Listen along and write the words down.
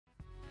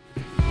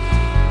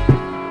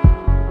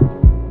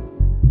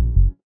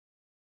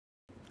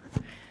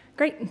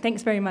Great,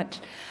 thanks very much.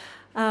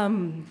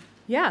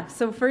 Yeah,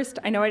 so first,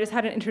 I know I just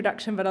had an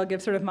introduction, but I'll give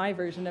sort of my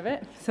version of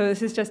it. So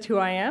this is just who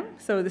I am.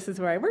 So this is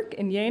where I work,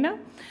 in Jena.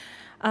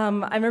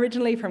 I'm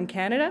originally from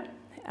Canada.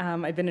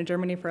 I've been in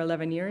Germany for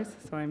 11 years,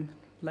 so I'm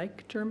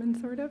like German,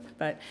 sort of.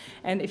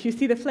 And if you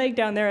see the flag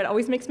down there, it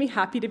always makes me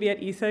happy to be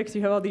at ESA, because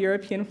you have all the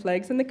European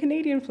flags and the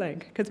Canadian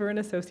flag, because we're an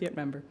associate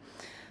member.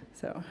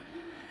 So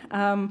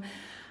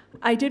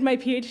I did my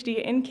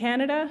PhD in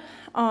Canada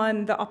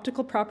on the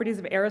optical properties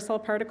of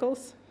aerosol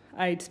particles.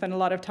 I spent a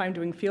lot of time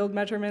doing field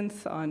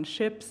measurements on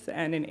ships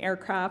and in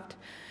aircraft,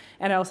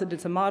 and I also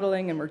did some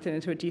modeling and worked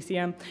into a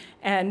GCM.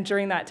 And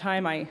during that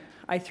time,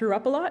 I threw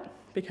up a lot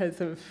because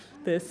of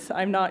this.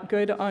 I'm not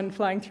good on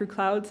flying through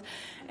clouds,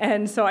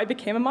 and so I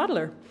became a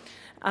modeler.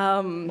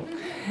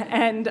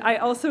 And I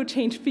also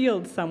changed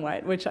fields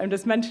somewhat, which I'm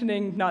just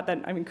mentioning, not that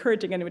I'm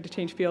encouraging anyone to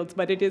change fields,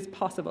 but it is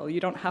possible. You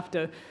don't have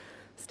to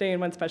stay in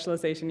one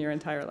specialization your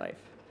entire life.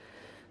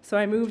 So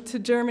I moved to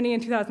Germany in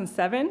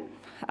 2007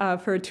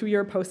 for a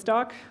 2-year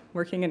postdoc,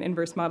 working in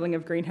inverse modeling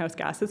of greenhouse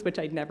gases, which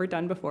I'd never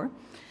done before.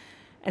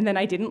 And then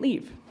I didn't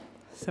leave.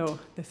 So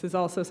this is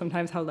also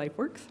sometimes how life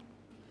works.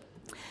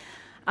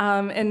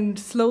 And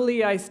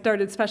slowly I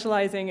started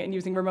specializing in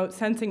using remote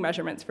sensing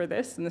measurements for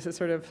this, and this is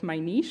sort of my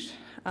niche.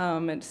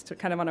 It's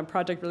kind of on a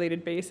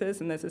project-related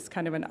basis, and this is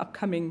kind of an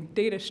upcoming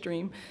data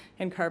stream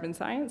in carbon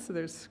science, so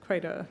there's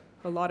quite a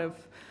lot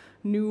of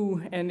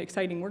new and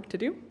exciting work to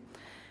do.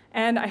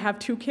 And I have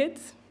 2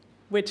 kids,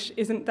 which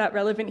isn't that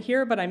relevant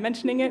here, but I'm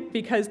mentioning it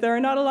because there are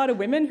not a lot of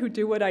women who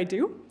do what I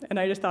do, and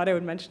I just thought I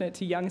would mention it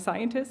to young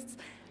scientists,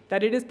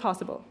 that it is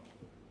possible.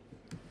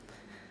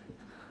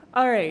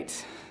 All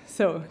right,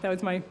 so that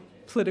was my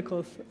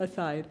political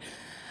aside.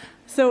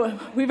 So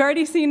we've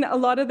already seen a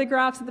lot of the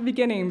graphs at the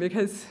beginning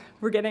because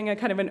we're getting a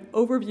kind of an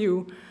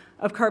overview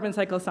of carbon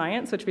cycle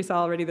science, which we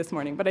saw already this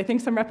morning. But I think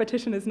some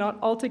repetition is not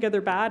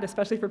altogether bad,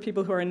 especially for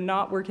people who are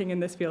not working in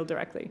this field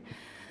directly.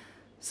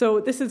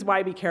 So this is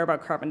why we care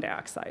about carbon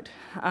dioxide.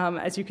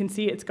 As you can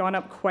see, it's gone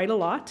up quite a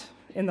lot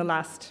in the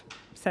last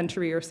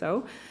century or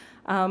so.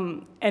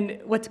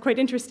 And what's quite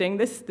interesting,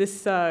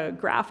 this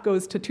graph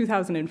goes to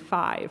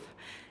 2005.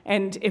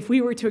 And if we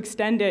were to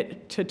extend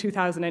it to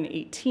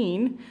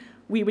 2018,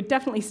 we would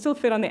definitely still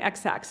fit on the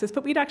x-axis,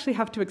 but we'd actually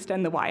have to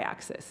extend the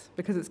y-axis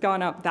because it's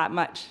gone up that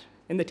much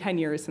in the 10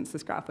 years since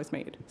this graph was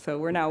made. So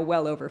we're now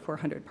well over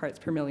 400 parts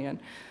per million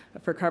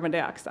for carbon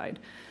dioxide.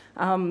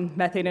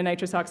 Methane and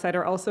nitrous oxide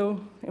are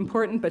also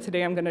important, but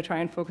today I'm going to try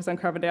and focus on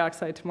carbon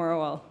dioxide.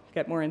 Tomorrow I'll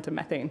get more into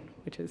methane,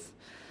 which is,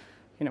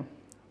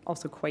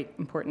 also quite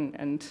important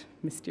and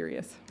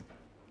mysterious.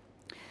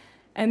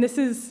 And this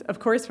is, of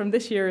course, from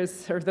this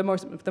year's, or the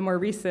more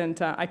recent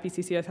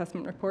IPCC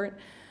assessment report,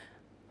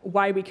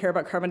 why we care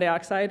about carbon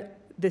dioxide.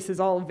 This is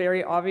all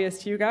very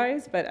obvious to you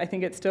guys, but I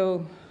think it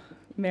still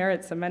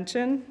merits a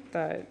mention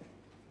that,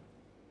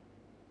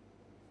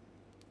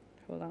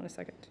 hold on a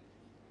second.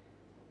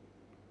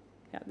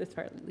 Yeah, this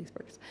part at least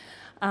works.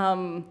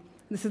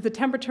 This is the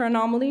temperature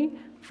anomaly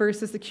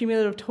versus the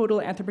cumulative total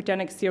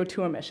anthropogenic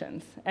CO2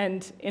 emissions.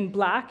 And in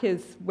black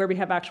is where we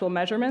have actual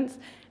measurements,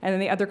 and then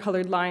the other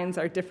colored lines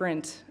are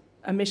different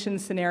emission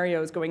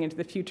scenarios going into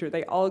the future.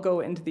 They all go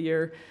into the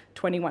year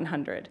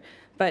 2100.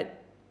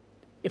 But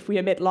if we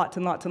emit lots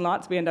and lots and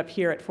lots, we end up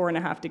here at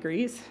 4.5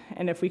 degrees.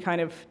 And if we kind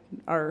of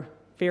are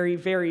very,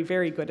 very,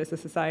 very good as a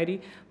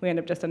society, we end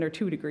up just under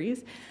 2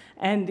 degrees.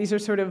 And these are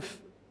sort of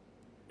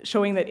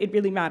showing that it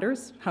really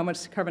matters how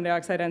much carbon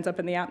dioxide ends up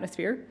in the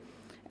atmosphere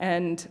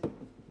and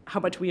how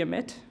much we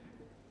emit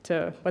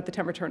to what the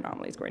temperature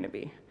anomaly is going to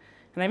be.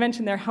 And I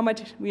mentioned there how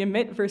much we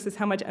emit versus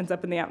how much ends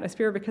up in the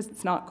atmosphere because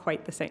it's not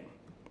quite the same.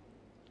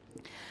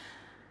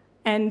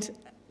 And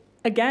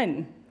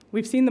again,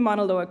 we've seen the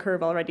Mauna Loa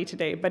curve already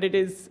today, but it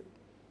is,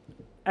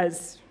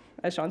 as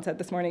Sean said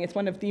this morning, it's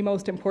one of the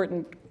most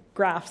important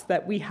graphs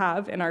that we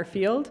have in our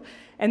field.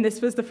 And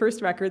this was the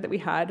first record that we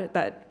had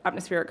that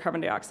atmospheric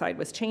carbon dioxide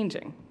was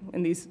changing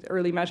in these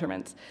early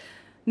measurements.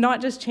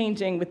 Not just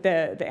changing with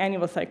the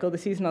annual cycle, the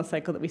seasonal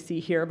cycle that we see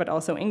here, but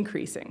also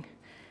increasing.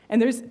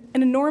 And there's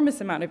an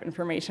enormous amount of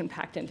information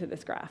packed into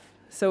this graph.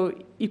 So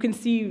you can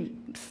see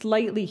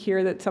slightly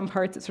here that some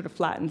parts it sort of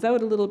flattens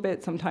out a little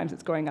bit, sometimes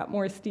it's going up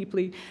more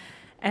steeply.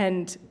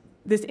 And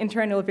this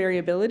interannual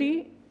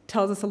variability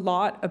tells us a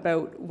lot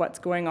about what's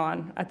going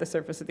on at the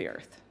surface of the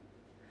Earth.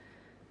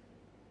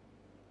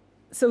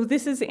 So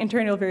this is the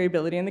interannual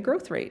variability in the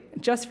growth rate,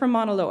 just from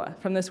Mauna Loa,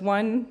 from this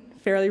one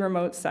fairly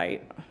remote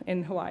site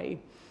in Hawaii.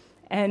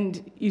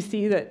 And you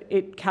see that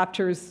it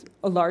captures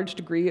a large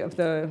degree of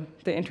the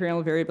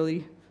interannual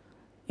variability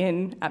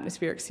in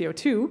atmospheric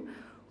CO2,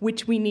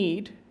 which we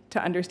need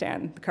to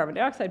understand the carbon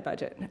dioxide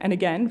budget. And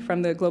again,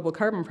 from the Global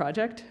Carbon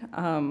Project,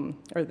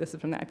 or this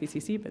is from the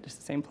IPCC, but it's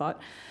the same plot,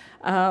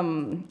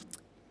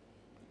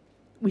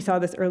 we saw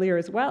this earlier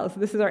as well. So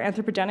this is our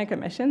anthropogenic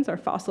emissions, our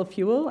fossil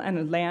fuel,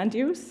 and land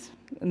use.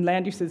 And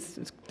land use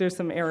is, there's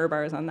some error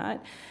bars on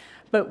that.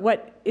 But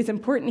what is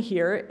important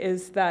here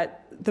is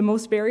that the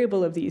most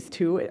variable of these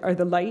two are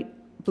the light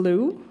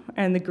blue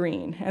and the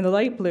green. And the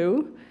light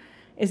blue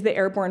is the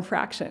airborne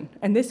fraction.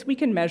 And this we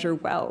can measure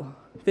well.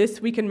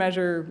 This we can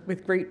measure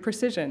with great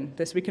precision.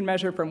 This we can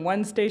measure from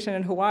one station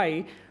in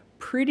Hawaii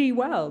pretty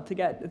well to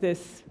get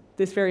this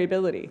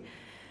variability.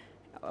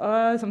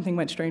 Something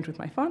went strange with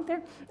my font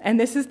there. And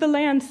this is the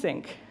land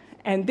sink.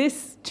 And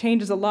this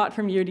changes a lot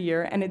from year to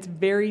year, and it's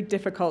very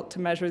difficult to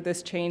measure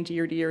this change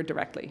year to year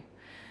directly.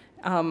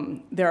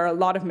 There are a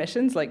lot of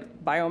missions,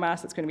 like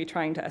biomass, that's going to be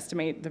trying to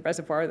estimate the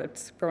reservoir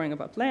that's growing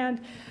above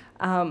land.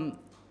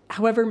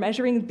 However,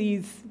 measuring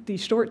these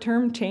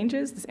short-term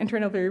changes, this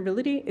internal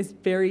variability, is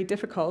very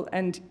difficult,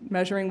 and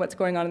measuring what's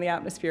going on in the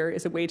atmosphere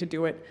is a way to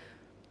do it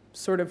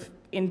sort of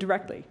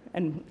indirectly,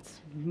 and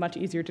it's much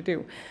easier to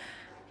do.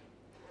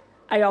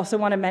 I also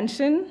want to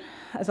mention,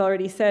 as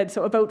already said,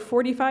 so about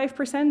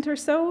 45% or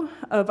so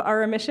of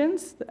our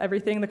emissions,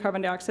 everything, the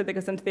carbon dioxide that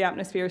goes into the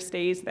atmosphere,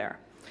 stays there.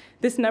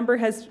 This number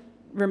has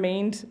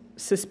remained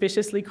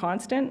suspiciously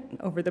constant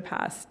over the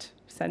past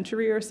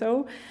century or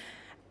so.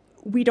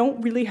 We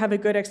don't really have a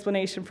good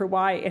explanation for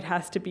why it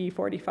has to be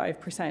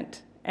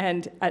 45%.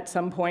 And at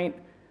some point,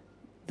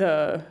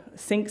 the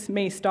sinks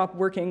may stop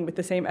working with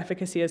the same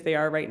efficacy as they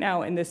are right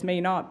now, and this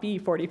may not be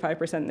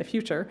 45% in the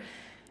future.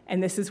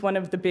 And this is one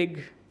of the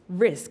big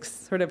risks,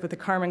 sort of with the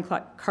carbon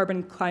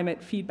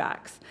climate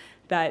feedbacks,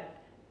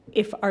 that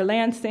if our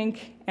land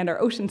sink and our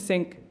ocean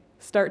sink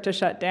start to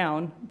shut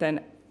down,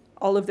 then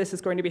all of this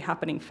is going to be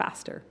happening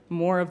faster.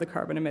 More of the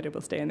carbon emitted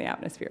will stay in the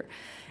atmosphere.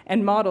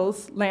 And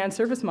models, land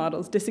surface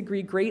models,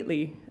 disagree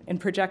greatly in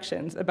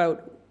projections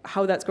about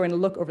how that's going to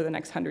look over the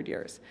next 100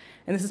 years.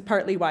 And this is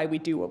partly why we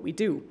do what we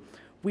do.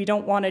 We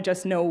don't want to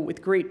just know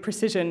with great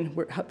precision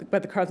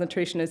what the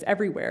concentration is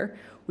everywhere.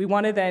 We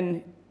want to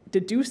then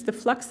deduce the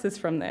fluxes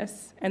from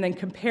this and then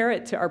compare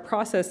it to our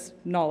process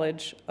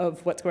knowledge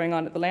of what's going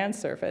on at the land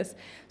surface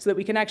so that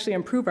we can actually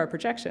improve our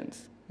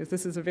projections, because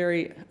this is a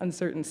very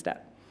uncertain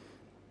step.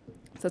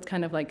 So it's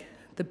kind of like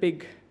the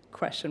big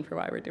question for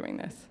why we're doing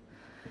this.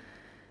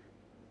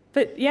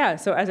 But yeah,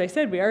 so as I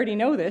said, we already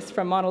know this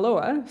from Mauna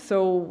Loa,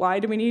 so why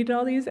do we need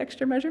all these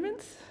extra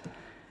measurements?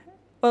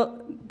 Well,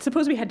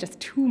 suppose we had just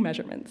 2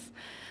 measurements.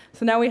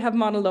 So now we have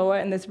Mauna Loa,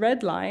 and this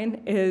red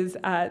line is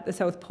at the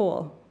South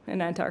Pole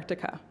in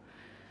Antarctica.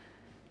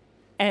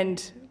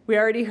 And we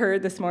already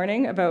heard this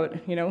morning about,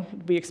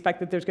 we expect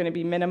that there's going to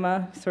be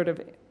minima,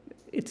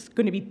 it's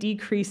going to be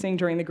decreasing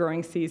during the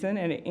growing season,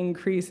 and it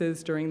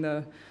increases during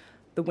the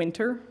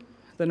winter,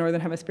 the Northern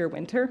Hemisphere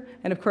winter.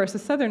 And of course, the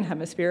Southern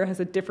Hemisphere has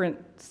a different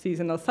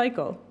seasonal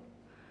cycle,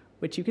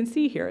 which you can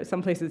see here.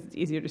 Some places it's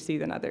easier to see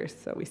than others.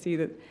 So we see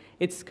that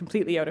it's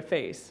completely out of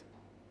phase,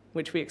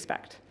 which we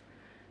expect.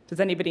 Does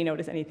anybody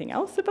notice anything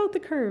else about the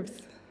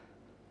curves?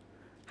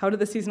 How do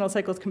the seasonal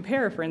cycles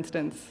compare, for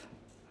instance?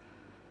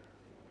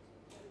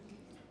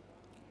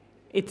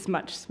 It's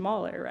much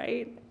smaller,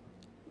 right?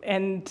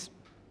 And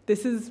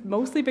this is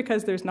mostly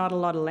because there's not a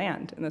lot of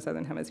land in the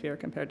Southern Hemisphere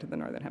compared to the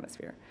Northern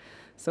Hemisphere.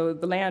 So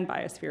the land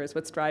biosphere is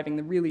what's driving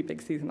the really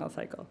big seasonal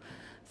cycle.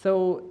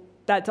 So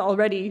that's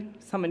already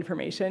some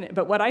information.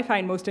 But what I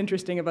find most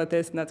interesting about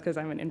this, and that's because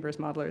I'm an inverse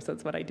modeler, so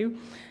that's what I do.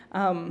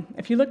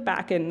 If you look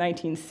back in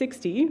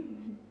 1960,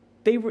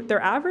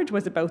 their average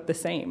was about the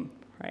same,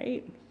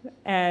 right?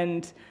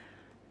 And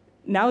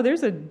now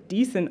there's a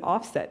decent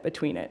offset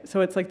between it.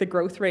 So it's like the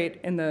growth rate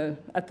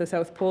at the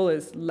South Pole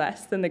is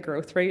less than the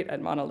growth rate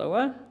at Mauna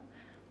Loa.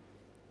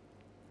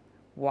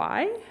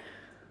 Why?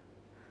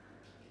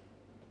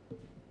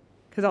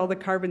 Because all the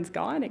carbon's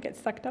gone, it gets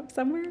sucked up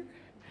somewhere?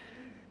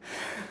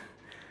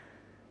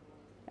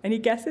 Any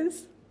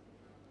guesses?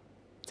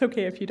 It's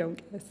okay if you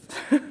don't guess.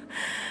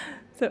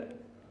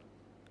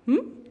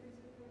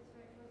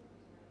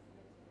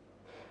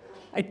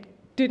 I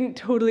didn't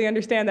totally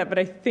understand that, but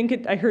I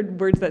think I heard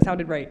words that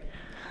sounded right.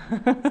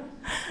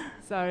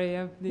 Sorry,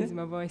 I'm losing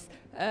my voice.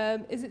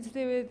 Is it to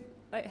do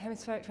with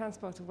hemispheric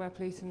transport of where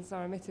pollutants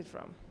are emitted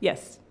from?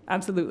 Yes,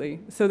 absolutely.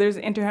 So there's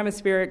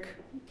interhemispheric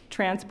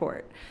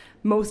transport.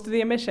 Most of the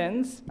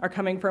emissions are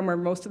coming from where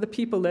most of the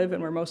people live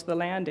and where most of the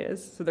land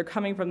is. So they're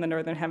coming from the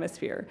Northern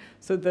Hemisphere.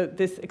 So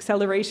this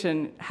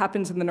acceleration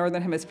happens in the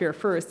Northern Hemisphere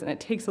first, and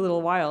it takes a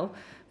little while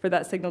for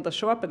that signal to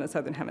show up in the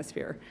Southern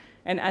Hemisphere.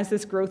 And as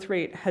this growth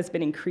rate has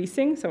been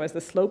increasing, so as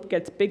the slope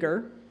gets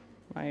bigger,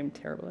 I am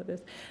terrible at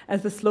this,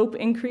 as the slope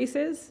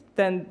increases,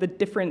 then the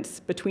difference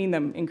between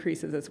them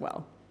increases as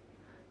well.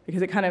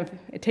 Because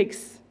it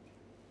takes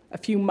a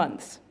few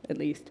months, at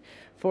least,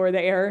 for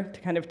the air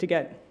to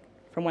get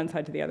from one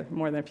side to the other,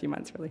 more than a few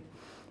months, really.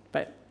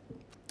 But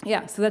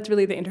yeah, so that's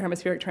really the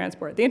interhemispheric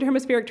transport. The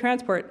interhemispheric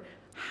transport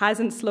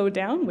hasn't slowed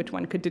down, which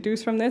one could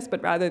deduce from this,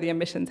 but rather the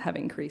emissions have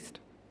increased.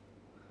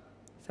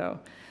 So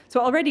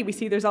already we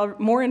see there's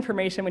more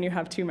information when you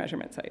have 2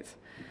 measurement sites.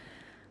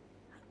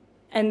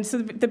 And so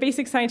the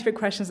basic scientific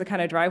questions that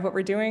kind of drive what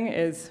we're doing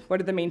is,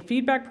 what are the main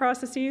feedback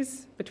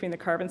processes between the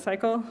carbon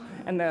cycle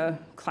and the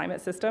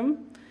climate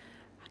system?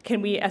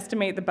 Can we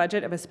estimate the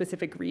budget of a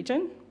specific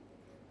region?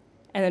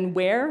 And then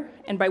where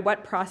and by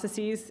what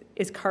processes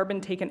is carbon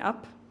taken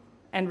up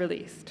and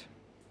released?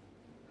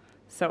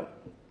 So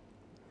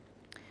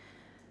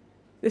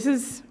This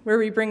is where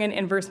we bring in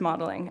inverse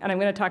modeling. And I'm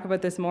going to talk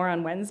about this more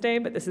on Wednesday,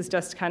 but this is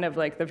just kind of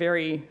like the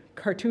very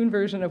cartoon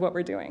version of what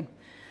we're doing.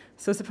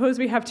 So suppose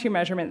we have 2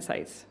 measurement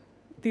sites.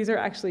 These are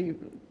actually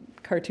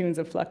cartoons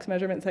of flux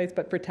measurement sites,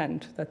 but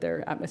pretend that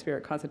they're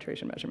atmospheric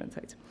concentration measurement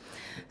sites.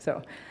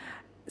 So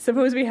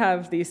suppose we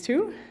have these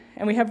 2,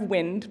 and we have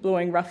wind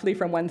blowing roughly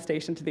from one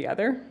station to the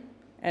other,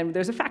 and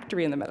there's a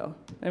factory in the middle.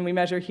 And we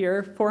measure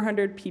here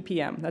 400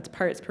 ppm, that's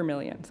parts per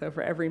million. So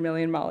for every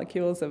million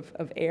molecules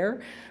of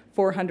air,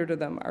 400 of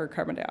them are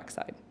carbon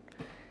dioxide.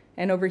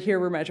 And over here,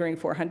 we're measuring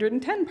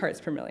 410 parts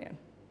per million.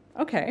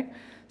 Okay,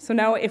 so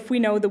now if we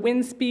know the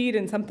wind speed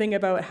and something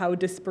about how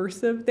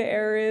dispersive the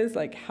air is,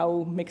 like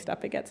how mixed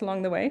up it gets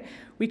along the way,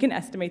 we can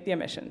estimate the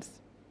emissions.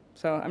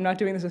 So I'm not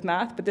doing this with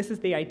math, but this is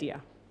the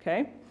idea,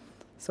 okay?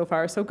 So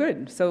far, so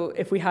good. So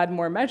if we had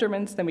more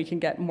measurements, then we can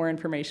get more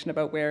information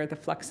about where the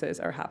fluxes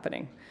are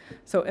happening.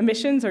 So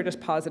emissions are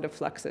just positive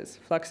fluxes.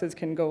 Fluxes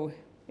can go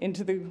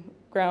into the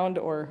ground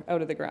or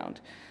out of the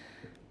ground.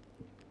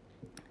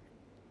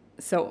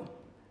 So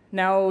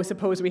now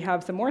suppose we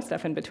have some more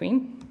stuff in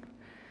between,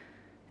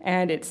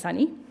 and it's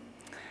sunny.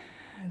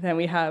 Then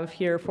we have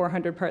here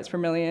 400 parts per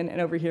million, and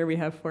over here we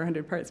have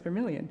 400 parts per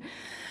million.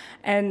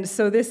 And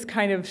so this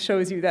kind of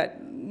shows you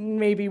that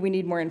maybe we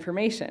need more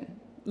information.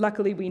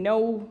 Luckily, we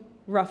know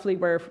roughly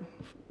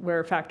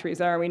where factories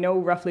are. We know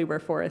roughly where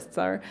forests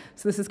are.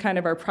 So this is kind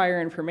of our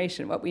prior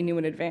information, what we knew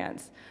in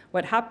advance.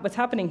 What's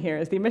happening here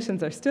is the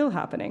emissions are still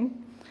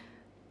happening,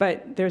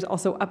 but there's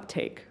also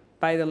uptake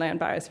by the land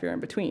biosphere in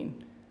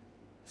between.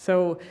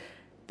 So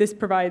this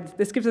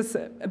gives us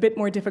a bit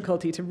more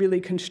difficulty to really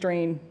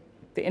constrain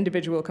the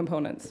individual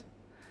components.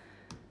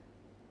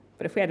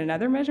 But if we had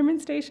another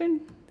measurement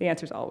station, the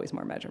answer is always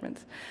more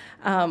measurements.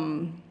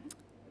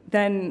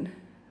 Then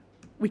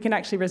we can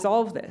actually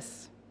resolve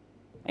this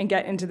and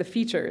get into the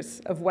features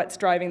of what's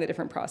driving the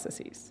different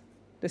processes.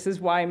 This is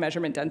why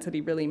measurement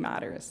density really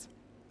matters.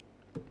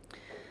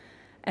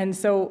 And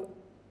so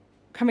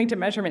coming to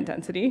measurement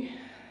density,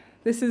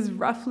 this is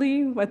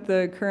roughly what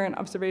the current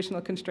observational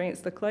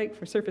constraints look like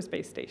for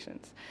surface-based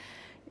stations.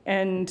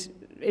 And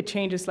it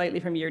changes slightly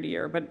from year to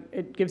year, but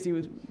it gives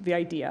you the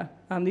idea.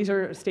 These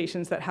are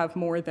stations that have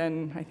more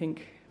than, I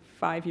think,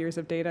 5 years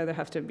of data. There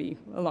has to be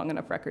a long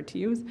enough record to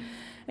use.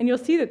 And you'll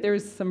see that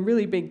there's some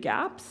really big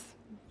gaps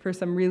for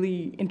some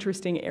really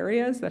interesting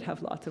areas that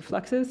have lots of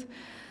fluxes.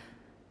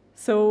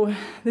 So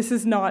this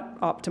is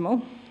not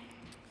optimal.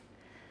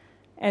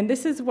 And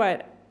this is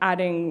what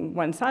adding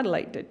one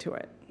satellite did to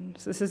it.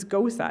 So this is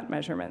GOSAT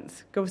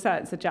measurements.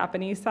 GOSAT is a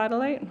Japanese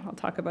satellite. I'll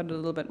talk about it a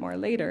little bit more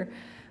later.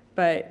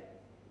 But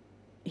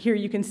here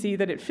you can see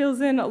that it fills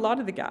in a lot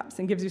of the gaps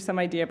and gives you some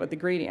idea about the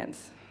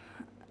gradients.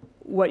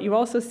 What you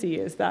also see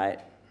is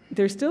that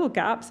there's still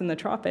gaps in the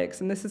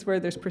tropics, and this is where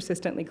there's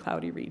persistently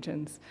cloudy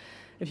regions.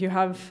 If you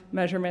have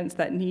measurements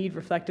that need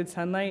reflected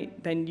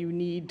sunlight, then you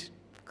need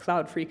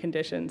cloud-free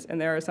conditions,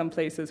 and there are some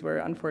places where,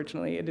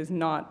 unfortunately, it is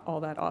not all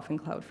that often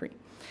cloud-free.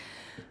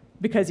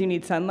 Because you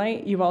need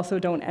sunlight, you also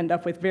don't end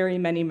up with very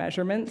many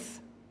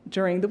measurements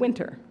during the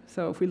winter.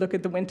 So if we look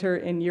at the winter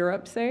in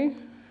Europe, say,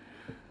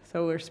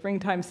 so we're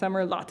springtime,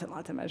 summer, lots and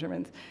lots of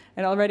measurements.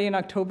 And already in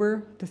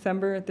October,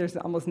 December, there's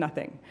almost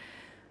nothing.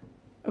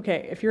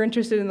 Okay, if you're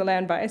interested in the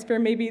land biosphere,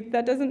 maybe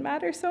that doesn't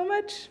matter so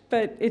much,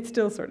 but it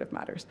still sort of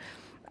matters.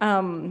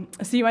 So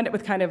you end up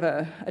with kind of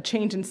a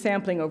change in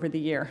sampling over the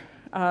year.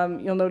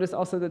 You'll notice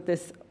also that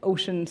this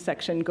ocean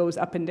section goes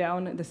up and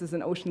down. This is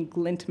an ocean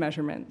glint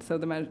measurement. So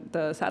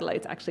the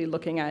satellite's actually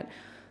looking at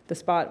the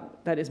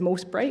spot that is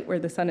most bright, where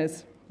the sun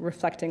is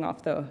reflecting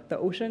off the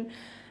ocean.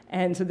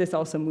 And so this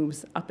also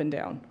moves up and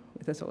down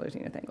with the solar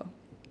zenith angle.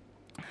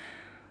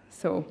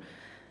 So,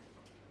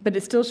 but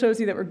it still shows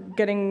you that we're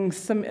getting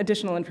some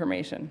additional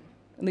information,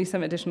 at least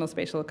some additional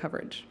spatial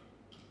coverage.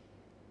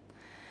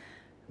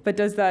 But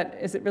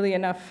is it really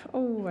enough?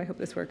 Oh, I hope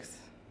this works.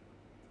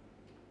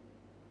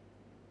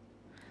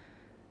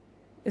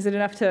 Is it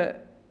enough to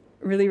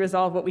really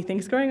resolve what we think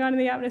is going on in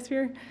the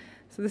atmosphere?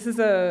 So this is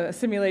a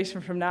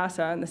simulation from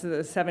NASA, and this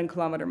is a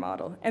 7-kilometer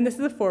model. And this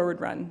is a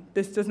forward run.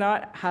 This does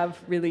not have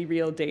really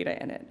real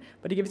data in it,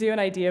 but it gives you an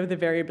idea of the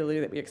variability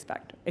that we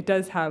expect. It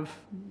does have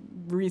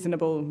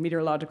reasonable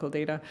meteorological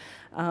data,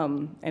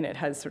 and it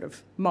has sort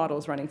of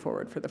models running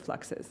forward for the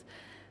fluxes.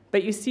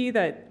 But you see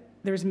that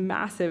there's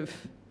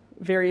massive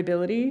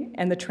variability,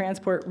 and the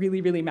transport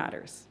really, really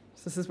matters.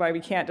 So this is why we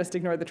can't just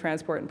ignore the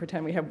transport and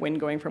pretend we have wind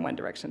going from one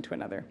direction to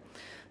another.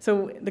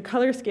 So the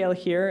color scale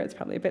here, it's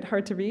probably a bit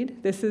hard to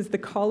read. This is the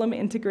column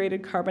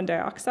integrated carbon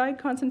dioxide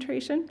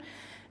concentration.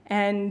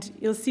 And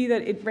you'll see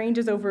that it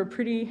ranges over a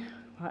pretty,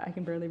 I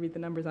can barely read the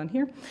numbers on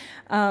here.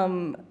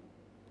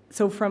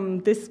 So from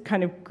this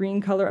kind of green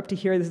color up to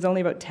here, this is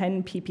only about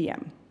 10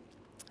 ppm.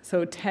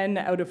 So 10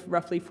 out of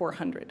roughly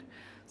 400.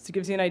 So it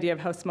gives you an idea of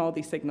how small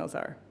these signals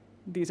are.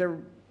 These are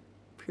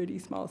pretty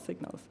small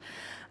signals.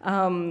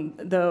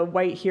 The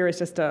white here is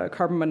just a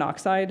carbon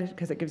monoxide,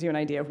 because it gives you an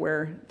idea of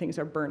where things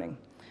are burning.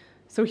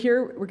 So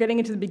here, we're getting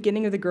into the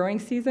beginning of the growing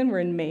season. We're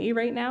in May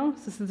right now.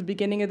 So this is the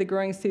beginning of the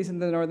growing season in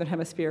the Northern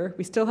Hemisphere.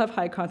 We still have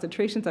high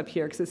concentrations up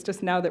here because it's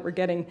just now that we're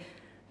getting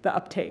the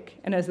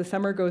uptake. And as the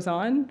summer goes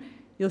on,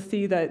 you'll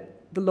see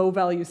that the low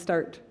values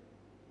start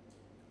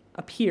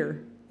up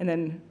here, and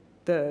then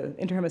the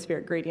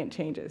interhemispheric gradient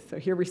changes. So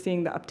here we're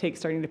seeing the uptake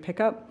starting to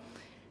pick up.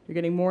 You're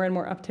getting more and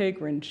more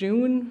uptake. We're in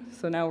June,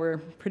 so now we're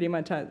pretty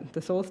much at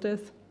the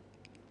solstice.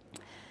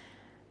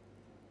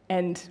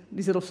 And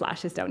these little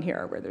flashes down here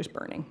are where there's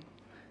burning.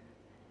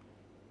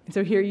 And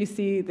so here you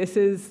see this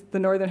is the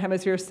Northern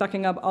Hemisphere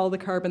sucking up all the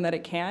carbon that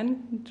it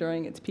can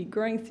during its peak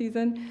growing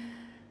season.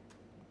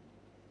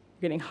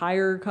 You're getting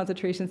higher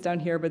concentrations down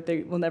here, but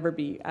they will never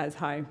be as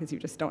high because you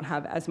just don't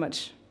have as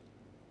much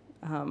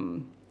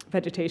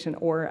vegetation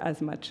or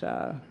as much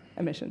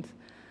emissions.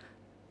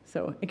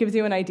 So it gives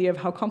you an idea of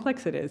how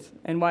complex it is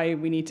and why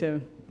we need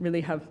to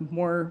really have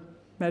more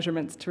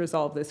measurements to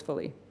resolve this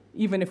fully,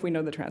 even if we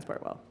know the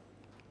transport well,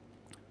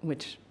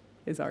 which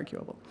is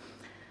arguable.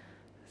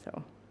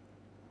 So,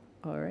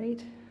 all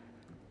right.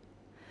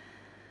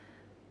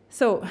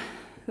 So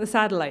the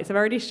satellites. I've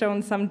already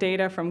shown some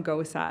data from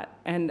GOSAT,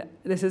 and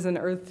this is an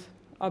Earth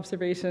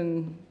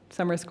observation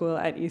summer school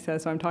at ESA,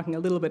 so I'm talking a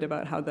little bit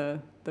about how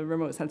the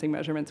remote sensing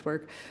measurements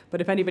work.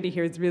 But if anybody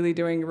here is really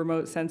doing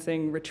remote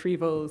sensing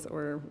retrievals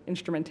or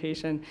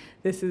instrumentation,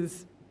 this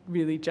is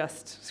really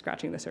just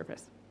scratching the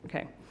surface.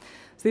 Okay.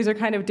 So these are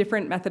kind of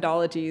different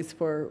methodologies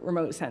for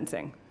remote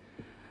sensing.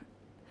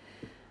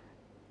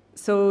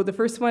 So the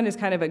first one is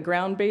kind of a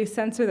ground-based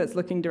sensor that's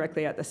looking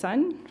directly at the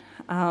sun.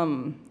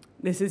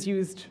 This is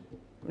used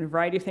in a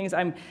variety of things.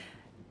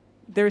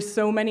 There's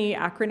so many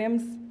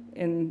acronyms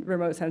in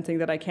remote sensing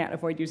that I can't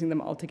avoid using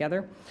them all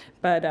together.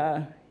 But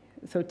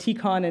so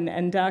TCON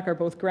and NDAC are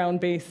both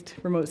ground-based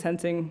remote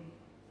sensing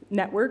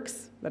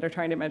networks that are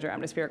trying to measure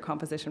atmospheric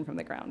composition from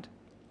the ground.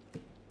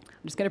 I'm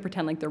just going to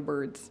pretend like they're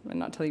words and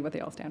not tell you what they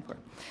all stand for.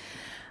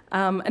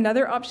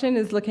 Another option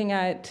is looking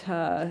at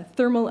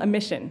thermal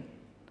emission.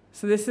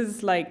 So this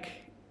is like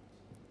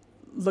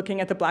looking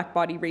at the black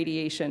body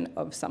radiation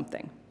of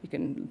something. You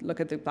can look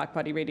at the black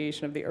body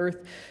radiation of the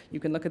Earth. You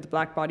can look at the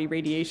black body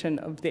radiation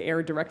of the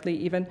air directly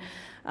even.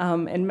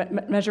 And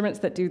measurements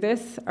that do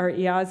this are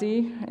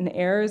EASI and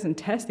AIRS and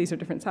TESS. These are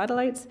different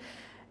satellites.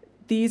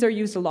 These are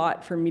used a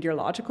lot for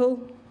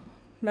meteorological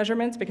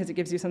measurements because it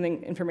gives you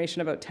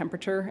information about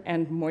temperature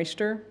and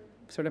moisture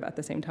sort of at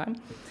the same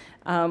time.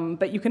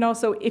 But you can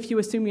also, if you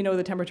assume you know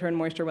the temperature and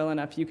moisture well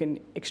enough, you can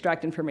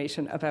extract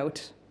information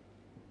about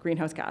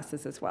greenhouse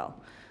gases as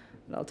well.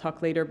 And I'll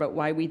talk later about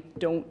why we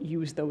don't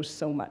use those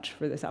so much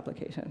for this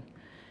application.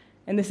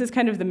 And this is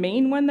kind of the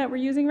main one that we're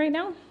using right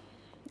now.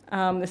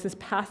 This is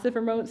passive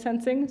remote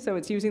sensing, so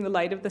it's using the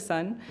light of the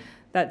sun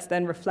that's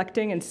then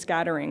reflecting and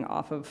scattering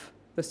off of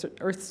the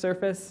Earth's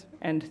surface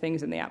and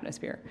things in the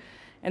atmosphere.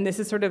 And this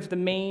is sort of the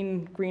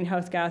main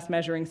greenhouse gas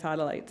measuring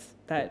satellites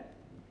that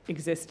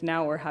exist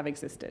now or have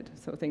existed.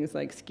 So things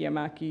like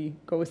Skiamaki,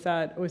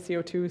 GOSAT,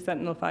 OCO2,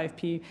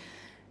 Sentinel-5P.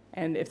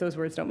 And if those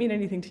words don't mean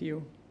anything to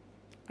you,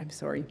 I'm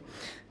sorry,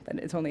 but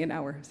it's only an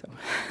hour, so.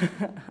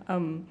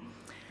 And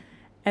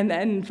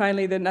then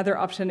finally, another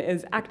option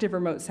is active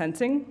remote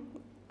sensing,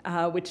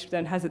 which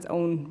then has its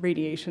own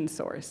radiation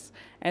source.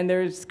 And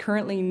there's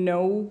currently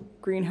no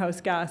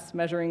greenhouse gas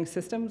measuring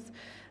systems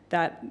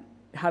that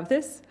have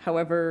this.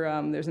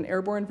 However, there's an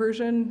airborne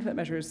version that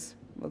measures,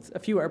 well, a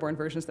few airborne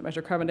versions that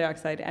measure carbon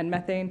dioxide and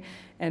methane.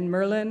 And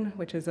Merlin,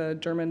 which is a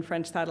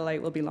German-French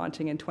satellite, will be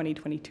launching in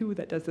 2022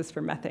 that does this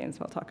for methane.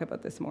 So I'll talk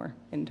about this more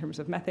in terms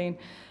of methane.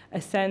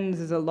 Ascends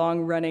is a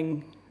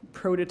long-running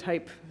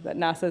prototype that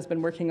NASA has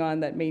been working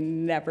on that may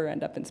never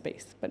end up in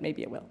space, but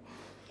maybe it will.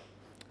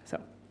 So.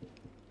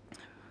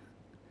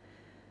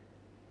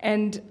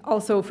 And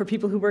also for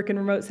people who work in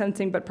remote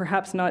sensing, but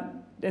perhaps not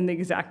in the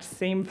exact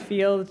same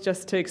field,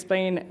 just to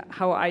explain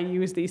how I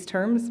use these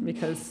terms,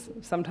 because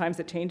sometimes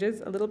it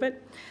changes a little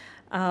bit.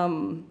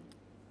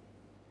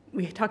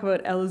 We talk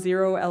about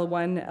L0,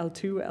 L1,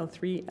 L2,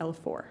 L3,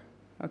 L4,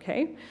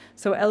 okay?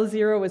 So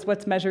L0 is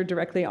what's measured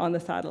directly on the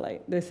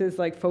satellite. This is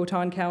like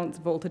photon counts,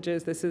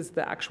 voltages, this is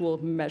the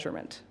actual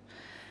measurement.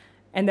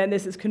 And then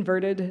this is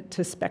converted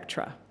to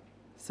spectra.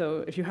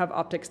 So if you have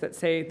optics that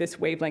say this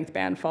wavelength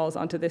band falls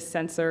onto this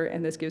sensor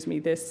and this gives me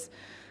this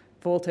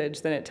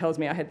voltage, then it tells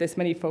me I had this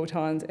many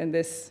photons and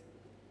this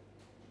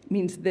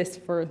means this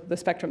for the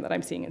spectrum that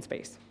I'm seeing in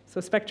space. So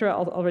spectra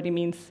already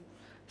means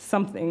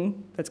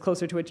something that's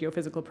closer to a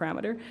geophysical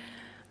parameter.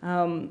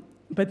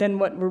 But then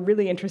what we're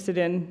really interested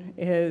in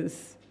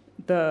is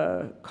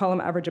the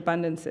column average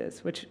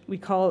abundances, which we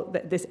call,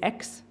 this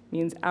X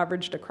means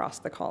averaged across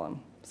the column.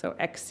 So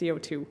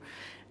XCO2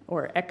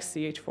 or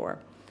XCH4.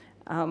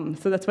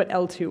 So that's what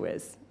L2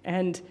 is.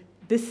 And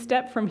this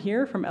step from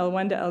here, from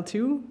L1 to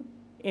L2,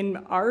 in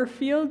our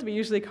field, we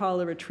usually call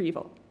a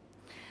retrieval.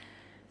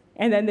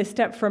 And then this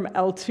step from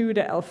L2 to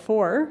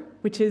L4,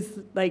 which is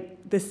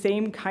like the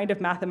same kind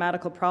of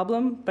mathematical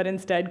problem, but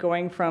instead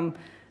going from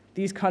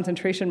these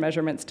concentration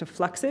measurements to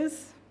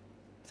fluxes.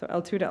 So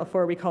L2 to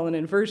L4 we call an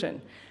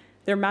inversion.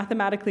 They're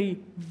mathematically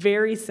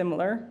very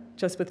similar,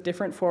 just with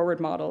different forward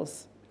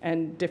models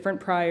and different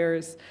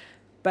priors.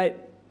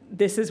 But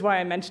this is why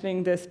I'm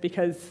mentioning this,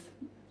 because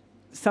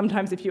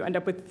sometimes if you end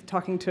up with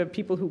talking to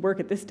people who work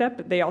at this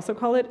step, they also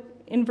call it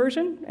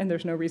inversion, and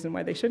there's no reason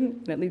why they shouldn't,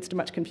 and it leads to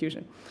much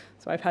confusion.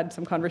 So I've had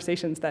some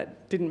conversations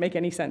that didn't make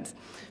any sense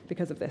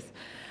because of this.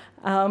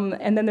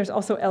 And then there's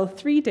also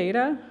L3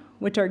 data,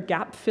 which are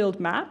gap-filled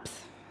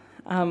maps,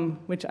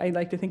 which I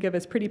like to think of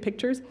as pretty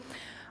pictures.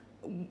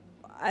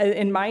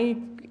 In my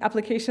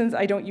applications,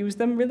 I don't use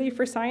them really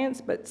for science,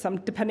 but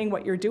depending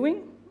what you're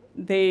doing,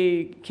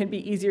 they can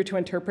be easier to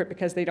interpret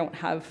because they don't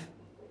have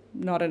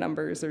nada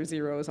numbers or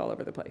zeros all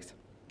over the place.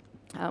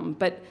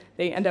 But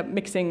they end up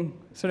mixing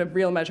sort of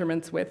real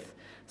measurements with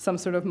some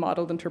sort of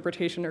modeled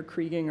interpretation or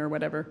kriging or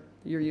whatever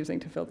you're using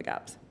to fill the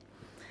gaps.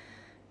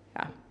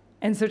 Yeah.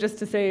 And so just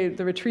to say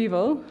the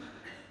retrieval,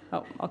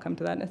 I'll come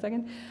to that in a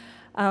second.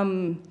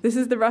 This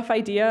is the rough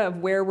idea of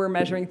where we're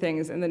measuring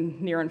things in the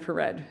near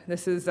infrared.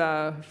 This is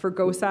for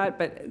GOSAT,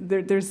 but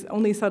there's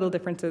only subtle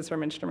differences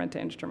from instrument to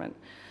instrument.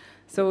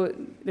 So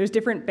there's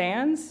different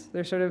bands.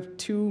 There's sort of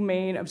two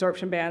main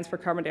absorption bands for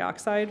carbon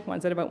dioxide.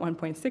 One's at about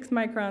 1.6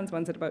 microns,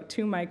 one's at about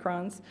 2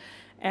 microns.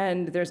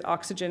 And there's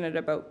oxygen at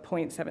about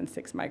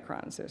 0.76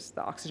 microns. There's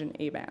the oxygen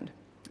A band.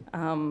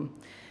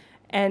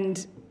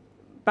 And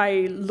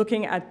by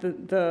looking at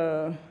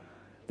the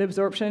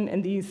absorption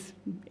in these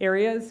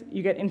areas,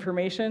 you get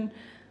information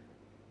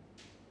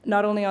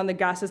not only on the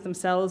gases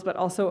themselves, but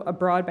also a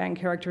broadband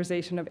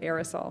characterization of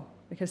aerosol,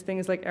 because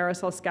things like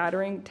aerosol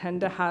scattering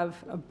tend to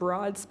have a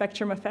broad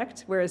spectrum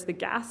effect, whereas the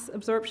gas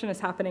absorption is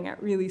happening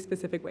at really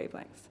specific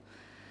wavelengths.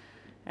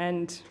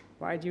 And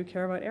why do you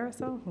care about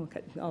aerosol?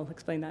 Okay, I'll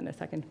explain that in a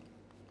second.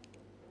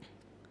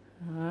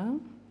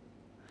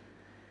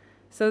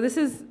 So this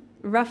is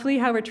roughly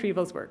how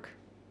retrievals work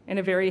in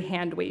a very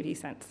hand-wavy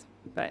sense.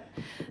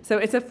 So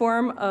it's a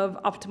form of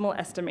optimal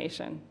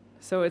estimation.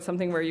 So it's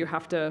something where you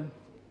have to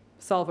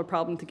solve a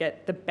problem to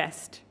get the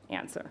best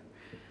answer.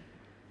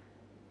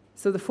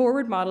 So the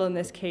forward model in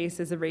this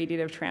case is a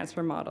radiative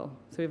transfer model.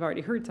 So we've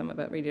already heard some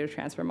about radiative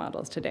transfer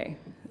models today.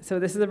 So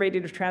this is a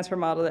radiative transfer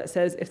model that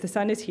says if the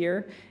sun is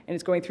here and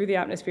it's going through the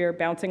atmosphere,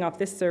 bouncing off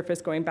this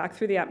surface, going back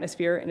through the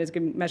atmosphere, and is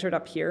measured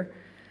up here,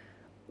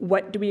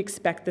 what do we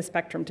expect the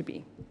spectrum to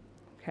be?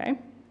 Okay?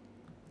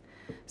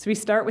 So we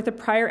start with a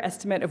prior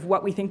estimate of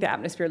what we think the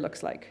atmosphere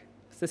looks like.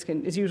 So this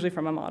is usually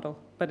from a model,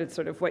 but it's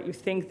sort of what you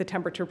think the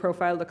temperature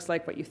profile looks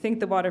like, what you think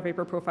the water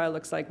vapor profile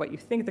looks like, what you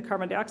think the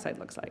carbon dioxide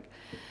looks like.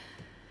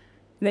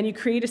 And then you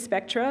create a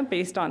spectra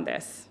based on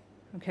this.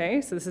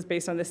 Okay, so this is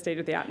based on the state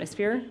of the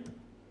atmosphere.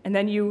 And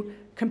then you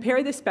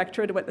compare the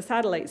spectra to what the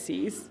satellite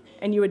sees,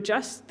 and you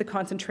adjust the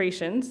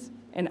concentrations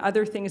and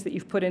other things that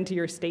you've put into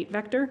your state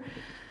vector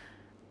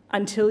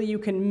until you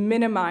can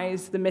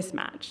minimize the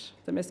mismatch.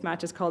 The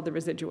mismatch is called the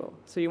residual.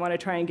 So you want to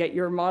try and get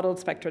your modeled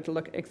spectra to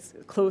look as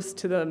close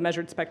to the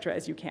measured spectra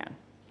as you can.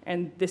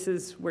 And this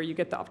is where you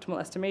get the optimal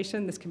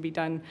estimation. This can be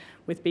done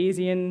with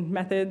Bayesian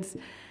methods.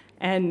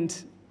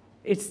 And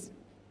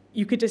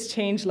you could just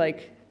change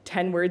like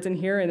 10 words in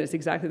here, and it's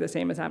exactly the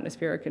same as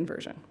atmospheric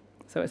inversion.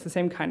 So it's the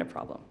same kind of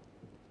problem.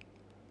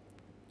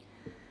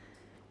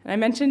 And I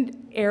mentioned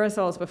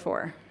aerosols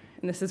before,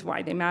 and this is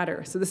why they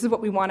matter. So this is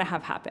what we want to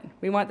have happen.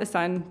 We want the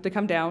sun to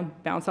come down,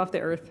 bounce off the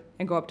Earth,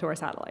 and go up to our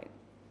satellite.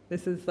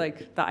 This is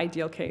like the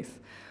ideal case.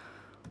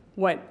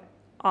 What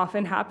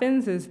often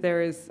happens is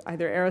there's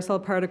either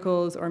aerosol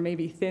particles or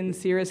maybe thin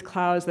cirrus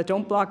clouds that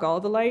don't block all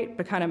the light,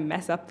 but kind of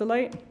mess up the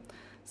light,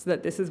 so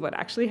that this is what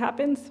actually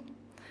happens.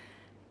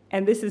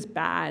 And this is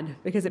bad,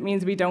 because it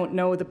means we don't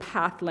know the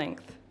path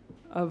length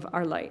of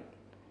our light.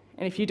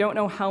 And if you don't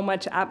know how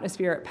much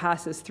atmosphere it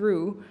passes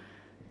through,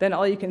 then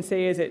all you can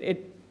say is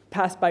it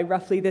passed by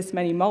roughly this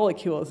many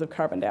molecules of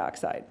carbon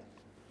dioxide.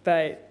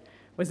 But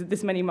was it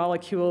this many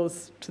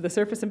molecules to the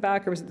surface and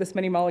back, or was it this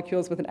many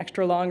molecules with an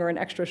extra long or an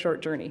extra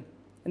short journey?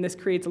 And this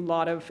creates a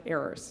lot of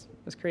errors.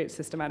 This creates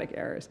systematic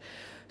errors.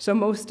 So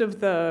most of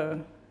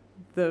the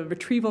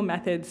retrieval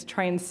methods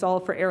try and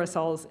solve for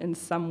aerosols in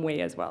some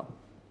way as well.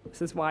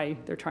 This is why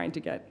they're trying to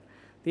get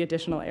the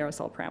additional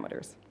aerosol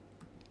parameters.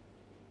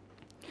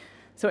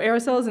 So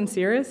aerosols and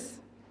cirrus,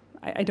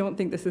 I don't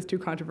think this is too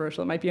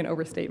controversial, it might be an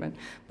overstatement,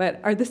 but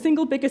are the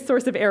single biggest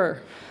source of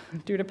error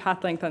due to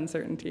path length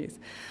uncertainties.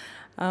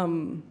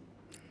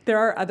 There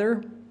are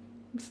other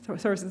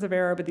sources of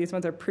error, but these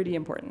ones are pretty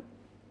important.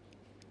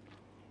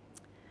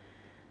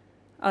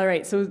 All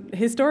right, so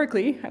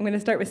historically, I'm going to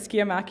start with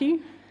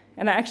SCIAMACI,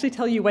 and I actually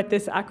tell you what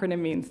this acronym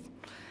means.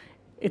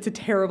 It's a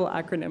terrible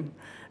acronym.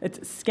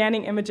 It's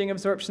Scanning Imaging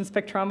Absorption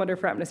Spectrometer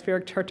for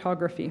Atmospheric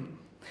Chartography.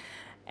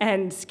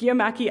 And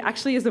SCIAMACI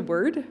actually is a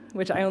word,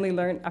 which I only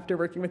learned after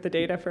working with the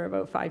data for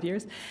about 5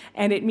 years.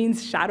 And it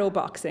means shadow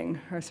boxing,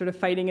 or sort of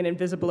fighting an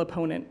invisible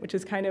opponent, which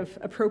is kind of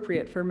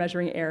appropriate for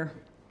measuring air.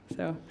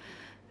 So,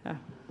 yeah.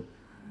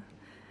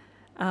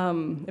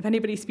 If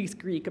anybody speaks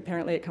Greek,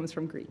 apparently it comes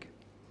from Greek.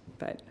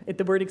 But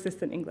the word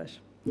exists in English.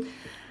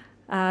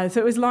 So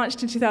it was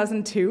launched in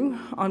 2002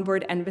 on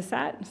board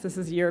Envisat. So this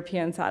is a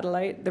European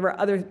satellite.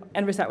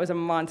 Envisat was a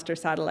monster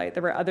satellite.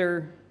 There were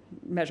other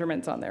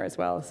measurements on there as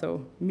well,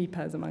 so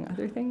MIPAs among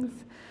other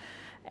things.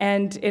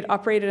 And it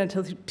operated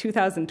until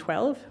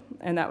 2012,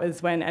 and that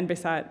was when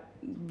Envisat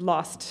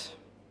lost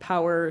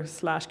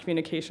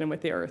power/communication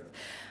with the Earth.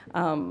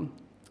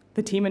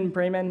 The team in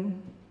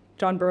Bremen,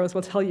 John Burroughs,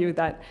 will tell you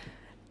that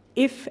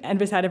if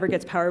Envisat ever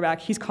gets power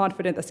back, he's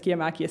confident that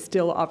Skiamaki is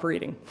still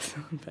operating.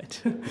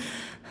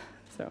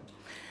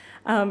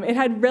 It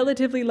had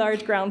relatively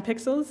large ground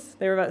pixels.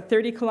 They were about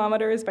 30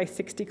 kilometers by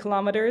 60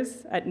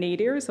 kilometers at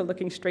nadir, so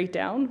looking straight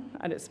down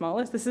at its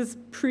smallest. This is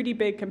pretty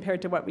big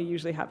compared to what we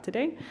usually have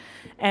today,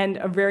 and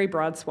a very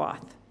broad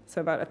swath, so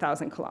about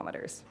 1,000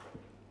 kilometers.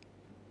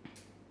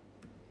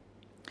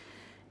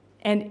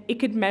 And it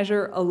could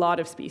measure a lot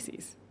of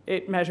species.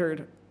 It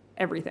measured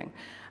everything.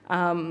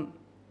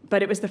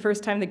 But it was the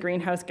first time the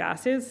greenhouse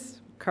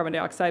gases, carbon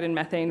dioxide and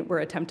methane, were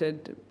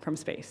attempted from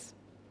space.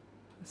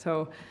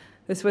 So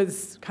this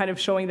was kind of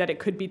showing that it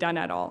could be done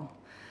at all.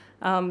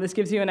 This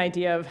gives you an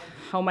idea of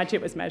how much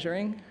it was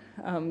measuring,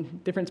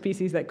 different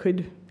species that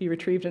could be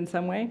retrieved in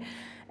some way,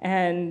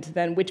 and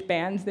then which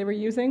bands they were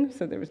using.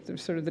 So there was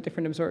sort of the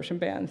different absorption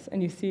bands.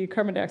 And you see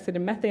carbon dioxide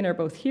and methane are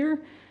both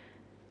here,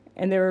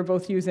 and they were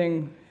both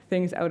using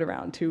things out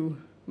around 2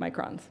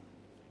 microns.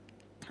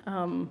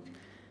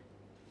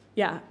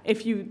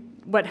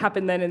 What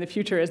happened then in the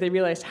future is they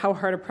realized how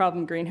hard a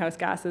problem greenhouse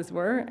gases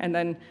were, and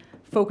then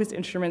focused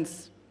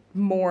instruments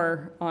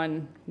more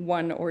on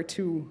 1 or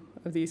 2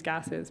 of these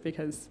gases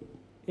because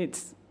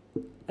it's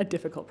a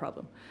difficult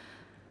problem.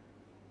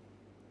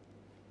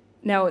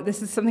 Now,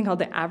 this is something called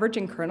the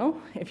averaging kernel.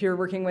 If you're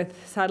working with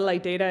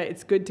satellite data,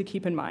 it's good to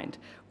keep in mind.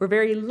 We're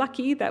very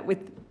lucky that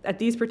at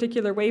these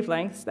particular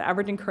wavelengths, the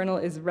averaging kernel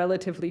is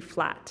relatively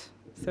flat.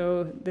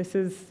 So this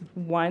is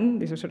 1.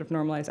 These are sort of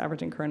normalized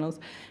averaging kernels.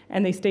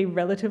 And they stay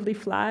relatively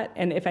flat.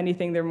 And if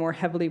anything, they're more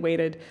heavily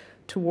weighted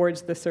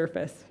towards the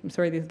surface. I'm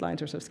sorry these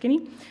lines are so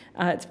skinny.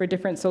 It's for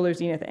different solar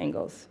zenith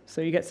angles.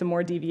 So you get some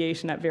more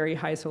deviation at very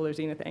high solar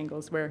zenith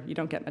angles where you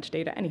don't get much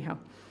data anyhow.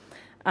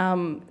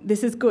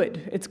 This is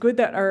good. It's good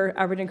that our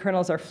averaging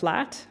kernels are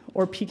flat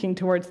or peaking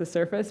towards the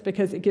surface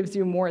because it gives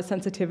you more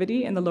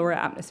sensitivity in the lower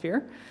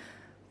atmosphere.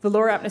 The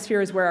lower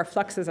atmosphere is where our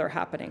fluxes are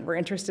happening. We're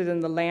interested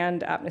in the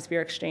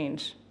land-atmosphere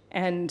exchange.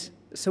 And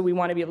so we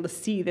want to be able to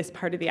see this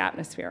part of the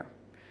atmosphere.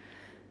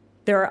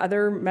 There are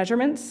other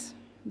measurements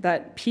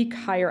that peak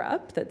higher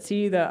up, that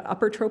see the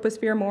upper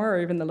troposphere more, or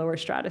even the lower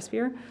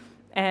stratosphere.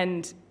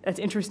 And that's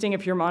interesting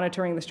if you're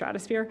monitoring the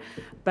stratosphere,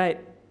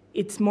 but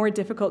it's more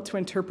difficult to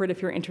interpret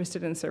if you're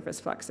interested in surface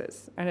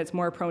fluxes, and it's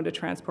more prone to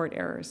transport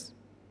errors.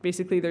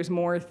 Basically, there's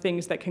more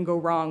things that can go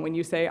wrong when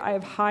you say, I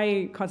have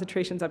high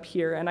concentrations up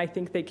here, and I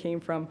think they came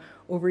from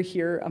over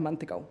here a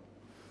month ago.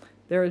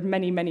 There are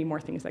many, many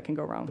more things that can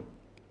go wrong.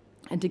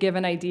 And to give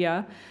an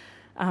idea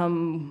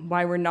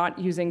why we're not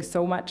using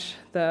so much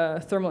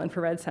the thermal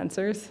infrared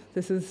sensors,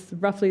 this is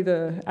roughly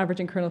the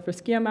averaging kernel for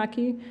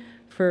Skiamaki,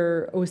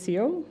 for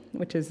OCO,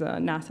 which is a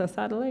NASA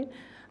satellite,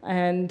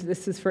 and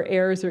this is for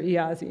AIRS or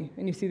EASI.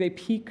 And you see they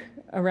peak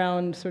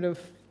around sort of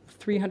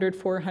 300,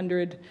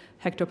 400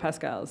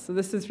 hectopascals. So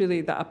this is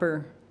really the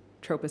upper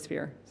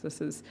troposphere. So this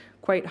is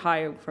quite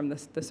high from the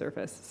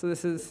surface. So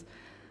this is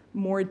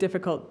more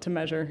difficult to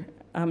measure,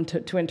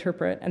 to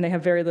interpret, and they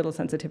have very little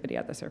sensitivity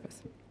at the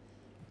surface.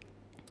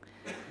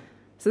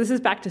 So this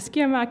is back to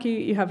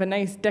Skiamaki. You have a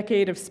nice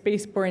decade of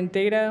space-borne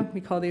data.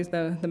 We call these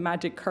the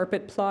magic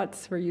carpet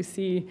plots, where you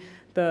see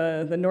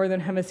the northern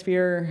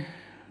hemisphere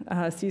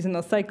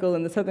seasonal cycle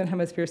and the southern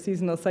hemisphere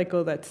seasonal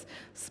cycle that's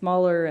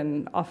smaller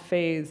and off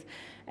phase.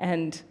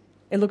 And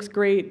it looks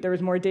great. There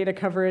was more data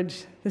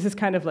coverage. This is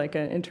kind of like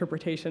an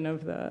interpretation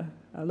of the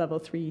level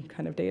 3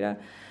 kind of data.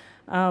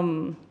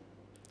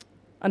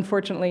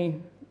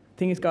 Unfortunately,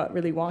 things got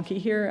really wonky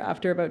here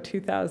after about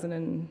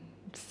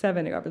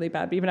 2007. It got really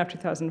bad, but even after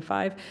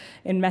 2005,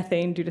 in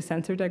methane due to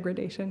sensor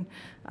degradation,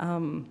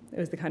 it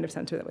was the kind of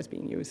sensor that was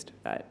being used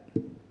that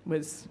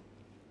was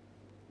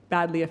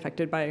badly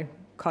affected by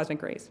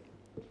cosmic rays.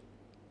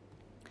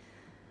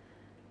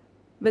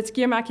 But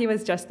Skiamaki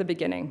was just the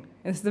beginning.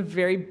 This is a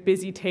very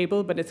busy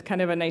table, but it's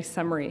kind of a nice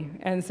summary.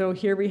 And so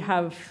here we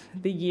have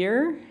the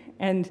year,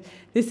 and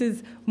this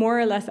is more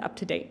or less up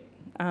to date.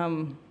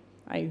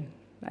 I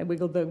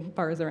wiggled the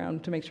bars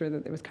around to make sure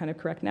that it was kind of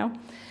correct now.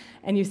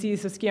 And you see,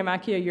 so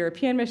Skiamaki, a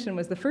European mission,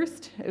 was the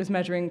first. It was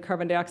measuring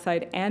carbon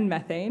dioxide and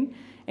methane.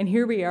 And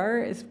here we are,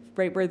 is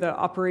right where the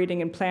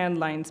operating and planned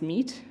lines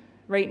meet.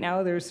 Right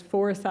now, there's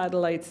 4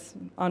 satellites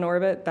on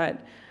orbit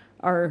that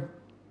are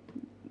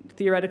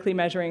theoretically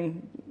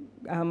measuring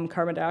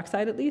carbon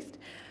dioxide at least,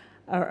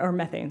 or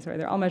methane, sorry.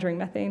 They're all measuring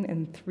methane,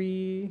 and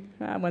 3,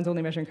 one's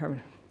only measuring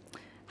carbon,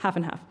 half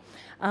and half.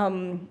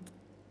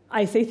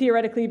 I say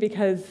theoretically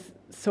because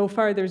so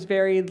far there's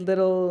very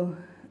little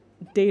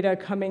data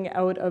coming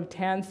out of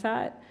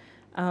TANSAT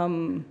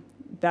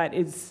that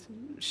is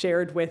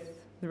shared with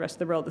the rest of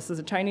the world. This is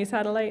a Chinese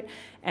satellite,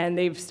 and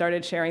they've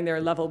started sharing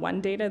their level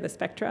 1 data, the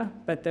spectra,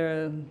 but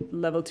the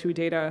level 2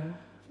 data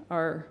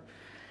are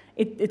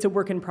it's a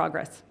work in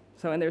progress.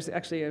 So, and there's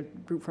actually a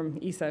group from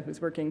ESA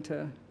who's working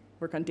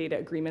on data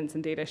agreements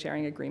and data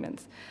sharing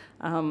agreements.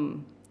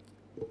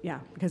 Yeah,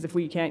 because if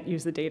we can't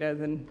use the data,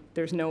 then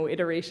there's no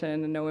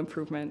iteration and no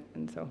improvement.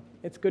 And so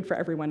it's good for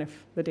everyone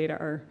if the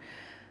data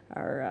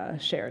are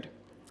shared.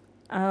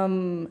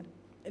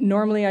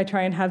 Normally, I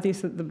try and have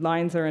these, the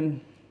lines are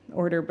in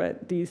order,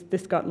 but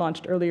this got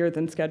launched earlier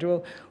than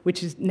schedule,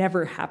 which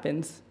never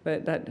happens,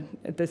 but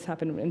this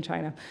happened in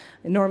China.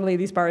 And normally,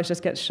 these bars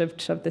just get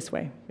shoved this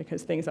way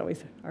because things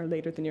always are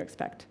later than you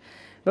expect.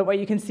 But what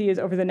you can see is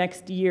over the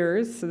next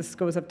years, so this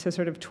goes up to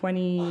sort of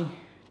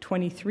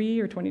 2023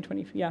 or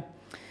 2020, yeah,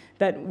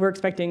 that we're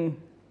expecting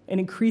an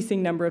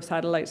increasing number of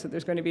satellites, that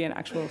there's going to be an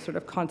actual sort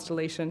of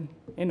constellation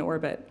in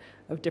orbit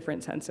of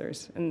different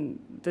sensors. And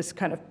this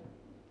kind of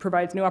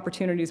provides new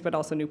opportunities, but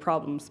also new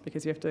problems,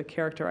 because you have to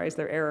characterize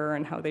their error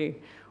and how they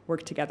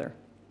work together.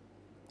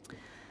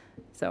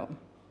 So,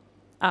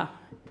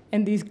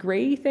 and these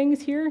gray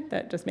things here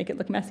that just make it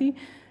look messy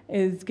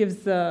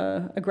gives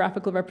a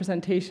graphical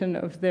representation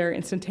of their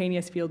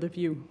instantaneous field of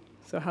view,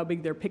 so how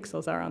big their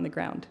pixels are on the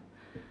ground.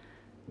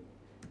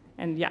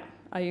 And yeah,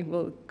 I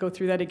will go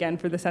through that again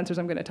for the sensors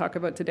I'm going to talk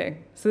about today.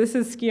 So this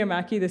is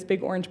Skiamaki, this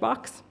big orange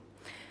box.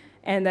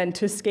 And then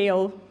to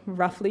scale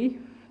roughly,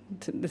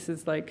 this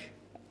is like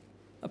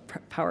a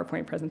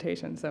PowerPoint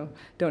presentation, so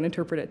don't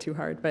interpret it too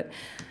hard. But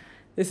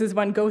this is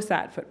one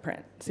GOSAT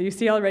footprint. So you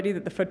see already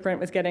that the footprint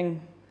was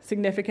getting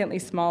significantly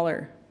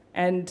smaller.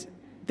 And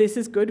this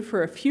is good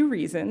for a few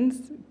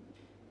reasons,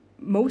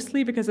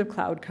 mostly because of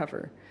cloud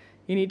cover.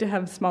 You need to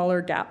have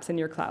smaller gaps in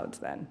your clouds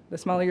then. The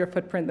smaller your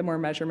footprint, the more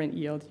measurement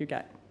yield you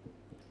get.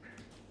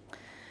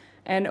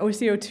 And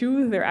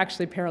OCO2, they're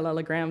actually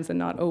parallelograms and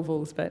not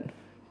ovals, but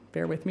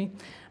bear with me.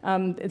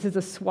 This is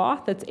a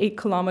swath that's 8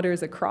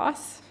 kilometers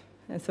across.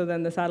 And so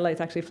then the satellite's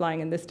actually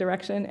flying in this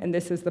direction, and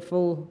this is the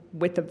full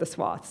width of the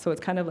swath. So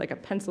it's kind of like a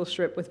pencil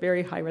strip with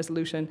very high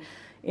resolution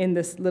in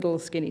this little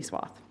skinny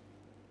swath.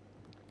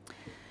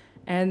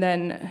 And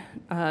then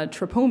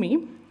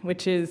TRPOMI,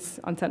 which is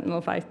on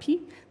Sentinel-5P.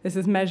 This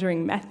is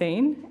measuring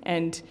methane,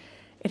 and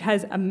it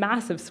has a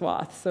massive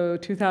swath, so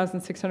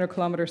 2,600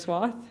 kilometer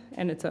swath,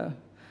 and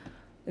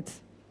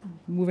it's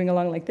moving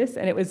along like this.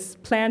 And it was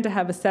planned to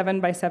have a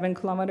 7 by 7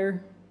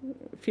 kilometer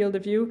field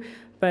of view,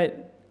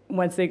 but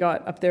once they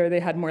got up there,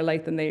 they had more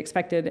light than they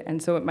expected,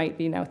 and so it might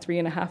be now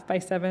 3.5 by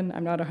 7.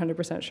 I'm not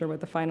 100% sure what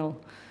the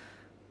final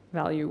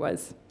value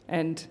was.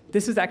 And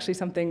this is actually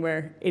something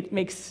where it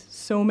makes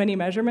so many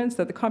measurements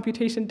that the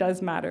computation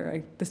does matter.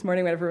 Like this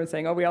morning when everyone was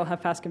saying, oh, we all have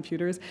fast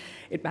computers,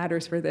 it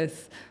matters for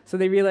this. So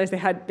they realized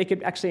they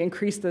could actually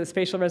increase the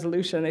spatial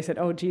resolution. They said,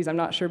 oh, geez, I'm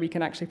not sure we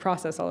can actually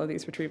process all of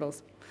these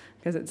retrievals,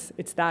 because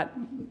it's that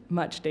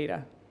much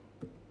data.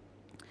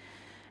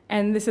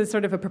 And this is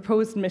sort of a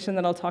proposed mission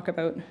that I'll talk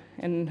about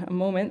in a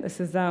moment. This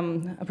is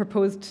a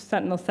proposed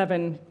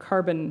Sentinel-7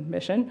 carbon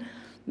mission.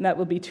 And that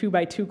will be 2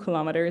 by 2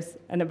 kilometers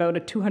and about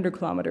a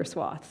 200-kilometer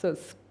swath. So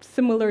it's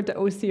similar to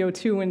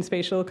OCO2 in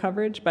spatial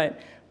coverage, but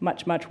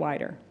much, much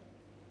wider.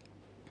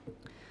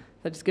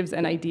 That just gives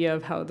an idea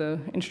of how the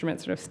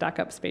instruments sort of stack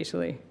up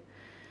spatially.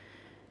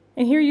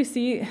 And here you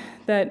see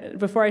that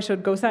before I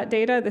showed GOSAT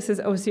data, this is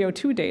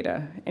OCO2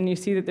 data. And you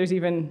see that there's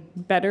even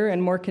better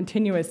and more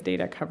continuous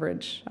data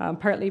coverage,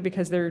 partly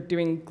because they're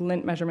doing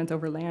glint measurements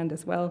over land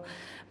as well.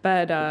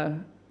 But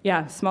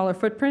yeah, smaller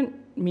footprint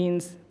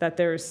means that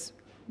there's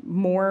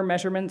more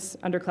measurements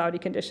under cloudy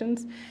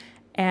conditions.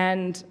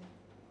 And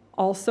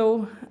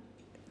also,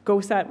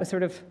 GOSAT was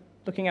sort of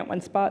looking at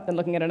one spot, then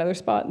looking at another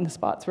spot, and the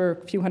spots were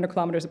a few hundred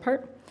kilometers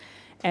apart.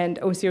 And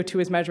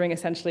OCO2 is measuring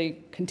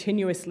essentially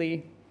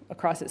continuously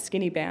across its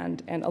skinny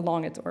band and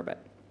along its orbit.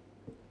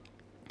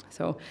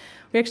 So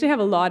we actually have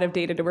a lot of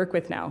data to work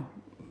with now.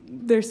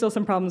 There's still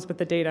some problems with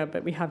the data,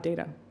 but we have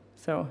data.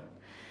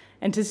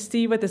 And to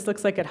see what this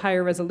looks like at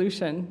higher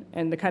resolution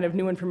and the kind of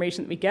new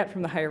information that we get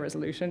from the higher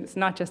resolution, it's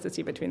not just to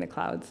see between the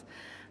clouds.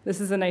 This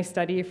is a nice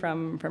study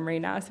from Ray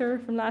Nasser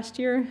from last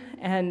year,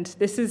 and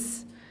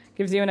this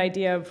gives you an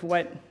idea of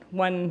what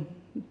one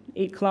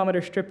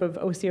 8-kilometer strip of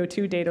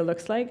OCO2 data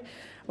looks like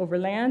over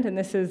land, and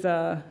this is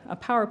a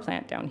power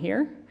plant down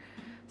here.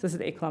 So this is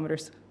 8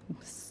 kilometers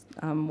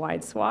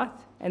wide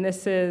swath, and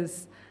this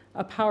is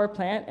a power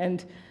plant,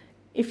 and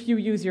if you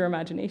use your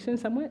imagination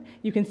somewhat,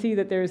 you can see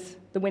that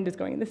the wind is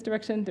going in this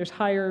direction, there's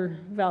higher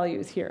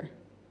values here,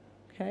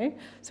 okay?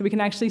 So we can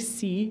actually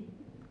see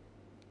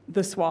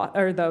the swath,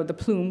 or the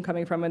plume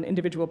coming from an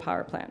individual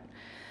power plant.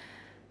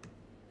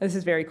 This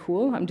is very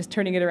cool. I'm just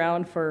turning it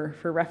around for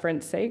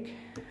reference sake.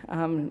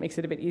 It makes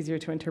it a bit easier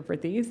to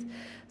interpret these.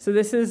 So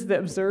this is the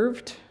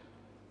observed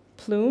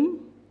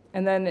plume,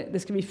 and then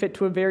this can be fit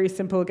to a very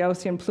simple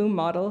Gaussian plume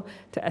model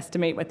to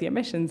estimate what the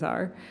emissions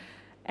are.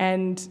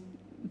 And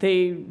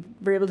they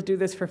were able to do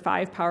this for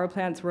 5 power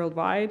plants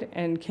worldwide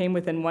and came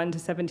within 1 to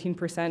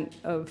 17%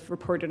 of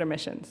reported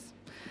emissions.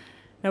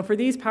 Now for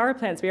these power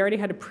plants, we already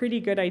had a pretty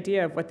good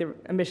idea of what the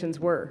emissions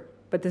were,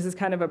 but this is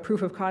kind of a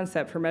proof of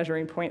concept for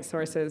measuring point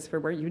sources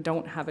for where you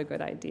don't have a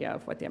good idea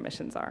of what the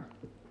emissions are.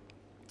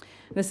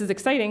 This is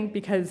exciting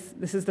because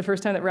this is the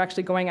first time that we're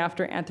actually going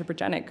after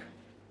anthropogenic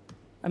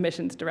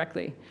emissions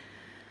directly.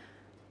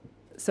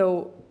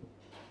 So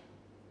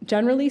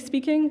generally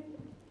speaking,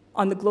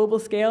 on the global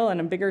scale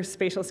and on bigger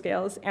spatial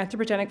scales,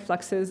 anthropogenic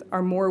fluxes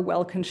are more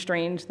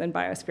well-constrained than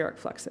biospheric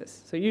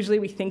fluxes. So usually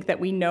we think that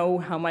we know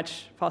how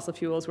much fossil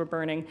fuels we're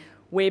burning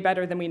way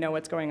better than we know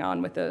what's going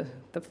on with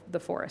the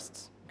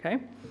forests, okay?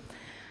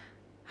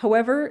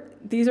 However,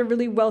 these are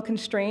really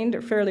well-constrained,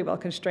 or fairly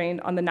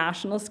well-constrained, on the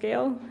national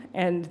scale,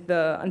 and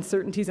the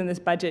uncertainties in this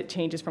budget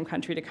changes from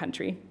country to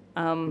country.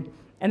 And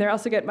they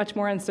also get much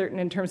more uncertain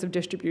in terms of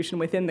distribution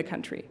within the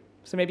country.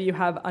 So maybe you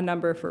have a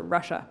number for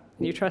Russia,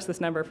 and you trust this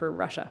number for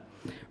Russia.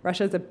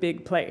 Russia is a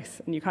big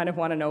place, and you kind of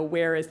want to know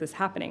where is this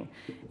happening.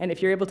 And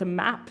if you're able to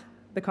map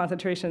the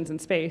concentrations in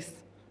space,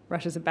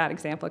 Russia's a bad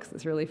example because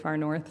it's really far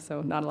north,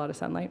 so not a lot of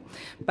sunlight,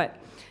 but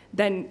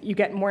then you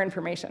get more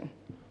information.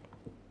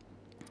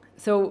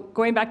 So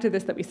going back to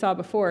this that we saw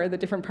before, the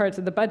different parts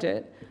of the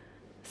budget,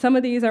 some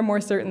of these are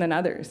more certain than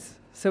others.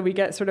 So we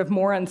get sort of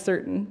more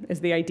uncertain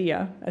is the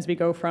idea as we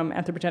go from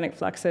anthropogenic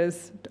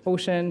fluxes to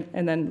ocean,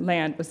 and then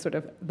land was sort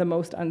of the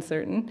most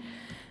uncertain.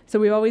 So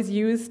we've always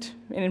used,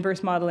 in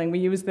inverse modeling, we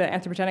use the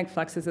anthropogenic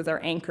fluxes as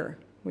our anchor.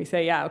 We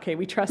say, yeah, okay,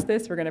 we trust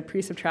this, we're going to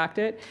pre-subtract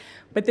it.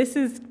 But this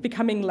is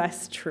becoming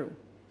less true.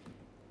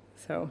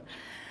 So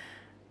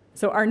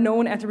our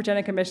known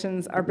anthropogenic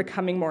emissions are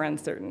becoming more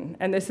uncertain.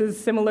 And this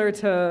is similar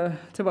to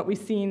what we've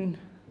seen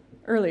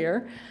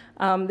earlier.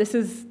 This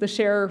is the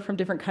share from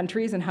different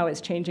countries and how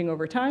it's changing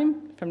over time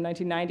from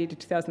 1990 to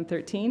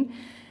 2013.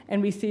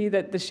 And we see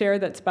that the share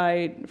that's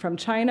from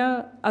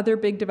China, other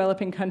big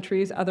developing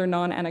countries, other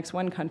non-Annex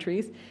I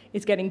countries,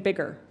 is getting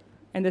bigger.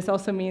 And this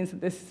also means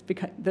that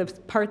the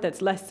part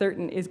that's less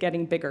certain is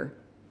getting bigger.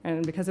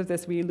 And because of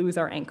this, we lose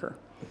our anchor.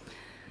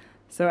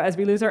 So as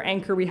we lose our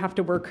anchor, we have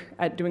to work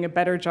at doing a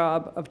better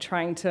job of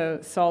trying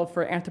to solve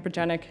for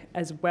anthropogenic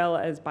as well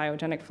as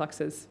biogenic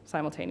fluxes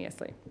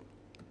simultaneously.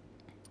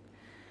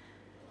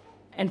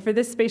 And for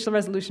this, spatial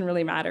resolution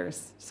really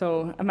matters.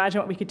 So imagine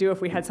what we could do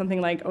if we had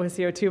something like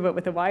OCO2, but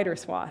with a wider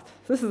swath.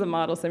 So this is a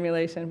model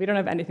simulation. We don't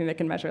have anything that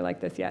can measure like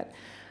this yet.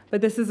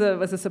 But this was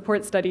a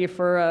support study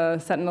for a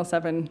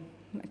Sentinel-7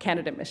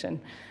 candidate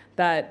mission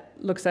that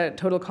looks at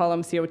total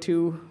column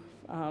CO2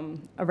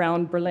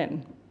 around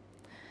Berlin.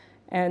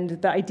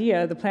 And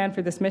the plan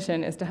for this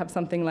mission is to have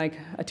something like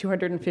a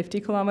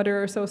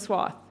 250-kilometer or so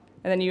swath.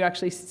 And then you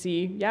actually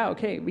see, yeah,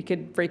 okay, we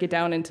could break it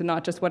down into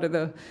not just what are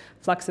the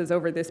fluxes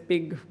over this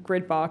big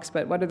grid box,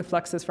 but what are the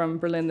fluxes from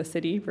Berlin, the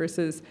city,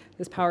 versus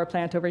this power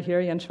plant over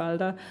here,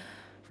 Jenswalde,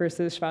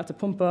 versus Schwarze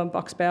Pumpe,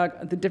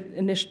 Boxberg,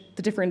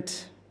 the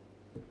different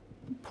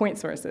point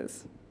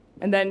sources.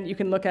 And then you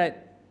can look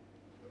at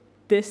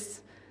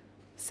this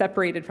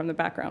separated from the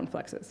background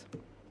fluxes.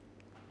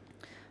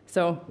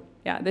 So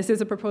yeah, this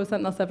is a proposed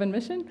Sentinel-7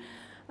 mission,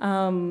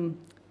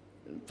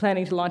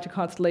 planning to launch a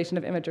constellation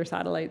of imager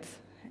satellites.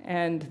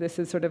 And this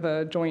is sort of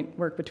a joint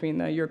work between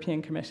the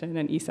European Commission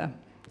and ESA.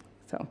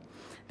 So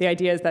the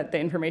idea is that the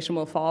information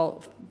will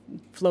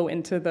flow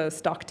into the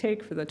stock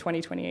take for the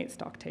 2028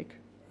 stock take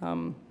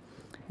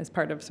as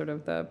part of sort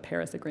of the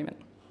Paris Agreement.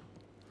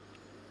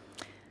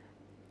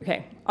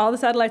 Okay, all the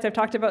satellites I've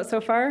talked about so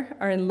far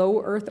are in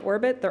low Earth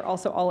orbit. They're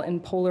also all in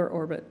polar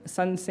orbit,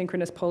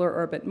 sun-synchronous polar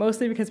orbit,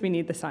 mostly because we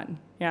need the sun,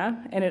 yeah?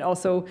 And it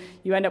also,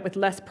 you end up with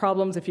less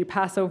problems if you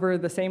pass over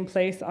the same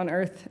place on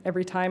Earth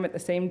every time at the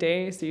same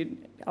day, so you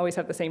always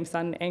have the same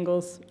sun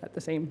angles at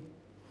the same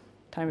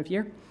time of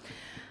year.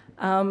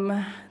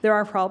 There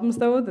are problems,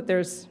 though, that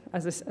there's,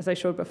 as I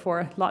showed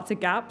before, lots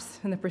of gaps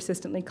in the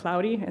persistently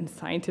cloudy and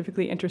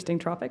scientifically interesting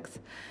tropics.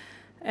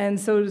 And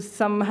so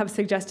some have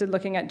suggested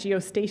looking at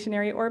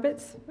geostationary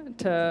orbits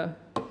to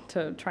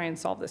try and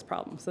solve this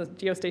problem. So the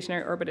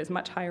geostationary orbit is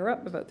much higher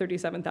up, about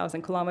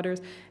 37,000 kilometers,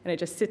 and it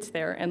just sits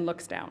there and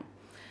looks down.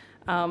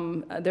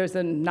 There's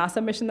a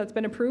NASA mission that's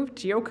been approved,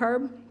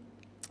 GeoCarb,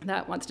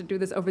 that wants to do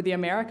this over the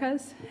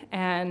Americas.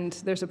 And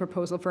there's a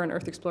proposal for an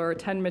Earth Explorer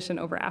 10 mission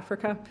over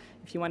Africa.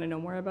 If you want to know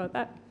more about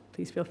that,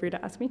 please feel free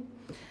to ask me.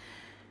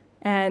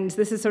 And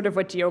this is sort of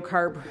what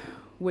GeoCarb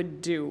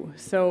would do.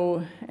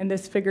 So in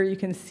this figure, you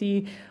can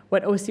see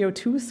what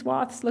OCO2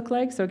 swaths look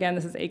like. So again,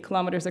 this is 8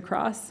 kilometers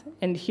across.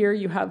 And here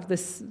you have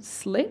this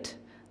slit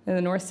in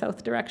the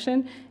north-south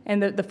direction.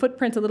 And the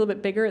footprint's a little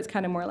bit bigger. It's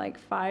kind of more like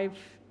 5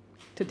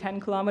 to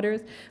 10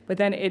 kilometers. But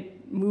then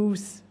it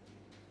moves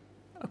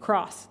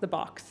across the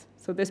box.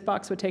 So this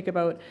box would take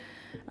about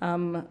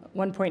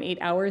 1.8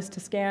 hours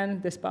to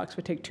scan. This box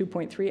would take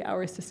 2.3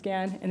 hours to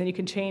scan. And then you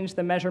can change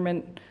the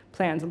measurement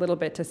plans a little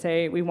bit to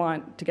say we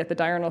want to get the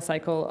diurnal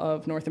cycle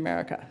of North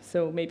America.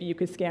 So maybe you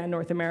could scan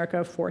North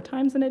America 4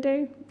 times in a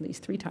day, at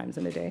least 3 times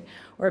in a day.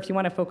 Or if you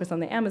want to focus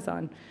on the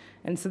Amazon.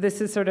 And so this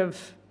is sort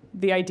of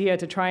the idea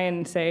to try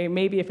and say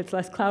maybe if it's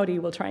less cloudy,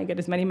 we'll try and get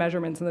as many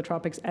measurements in the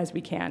tropics as we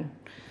can.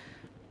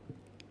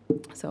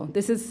 So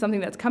this is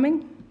something that's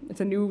coming. It's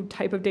a new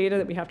type of data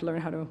that we have to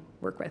learn how to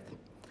work with.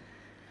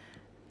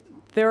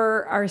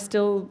 There are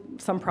still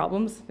some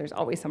problems. There's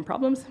always some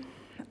problems.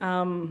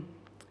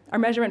 Our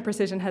measurement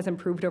precision has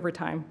improved over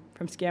time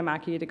from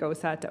Skiamaki to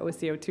GOSAT to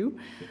OCO2.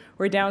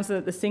 We're down so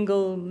that the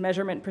single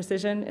measurement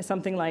precision is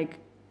something like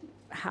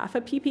half a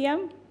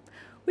ppm,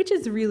 which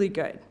is really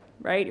good,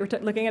 right? We're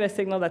looking at a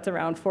signal that's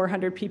around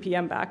 400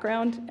 ppm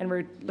background, and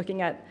we're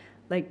looking at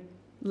like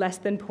less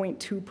than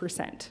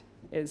 0.2%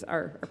 is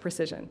our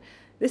precision.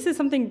 This is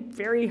something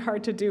very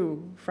hard to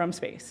do from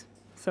space.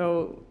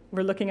 So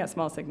we're looking at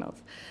small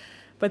signals.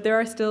 But there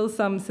are still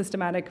some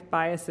systematic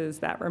biases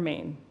that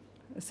remain.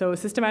 So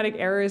systematic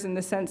errors in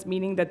the sense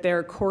meaning that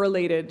they're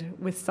correlated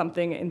with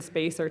something in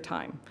space or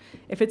time.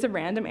 If it's a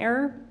random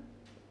error,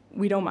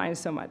 we don't mind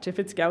so much. If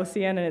it's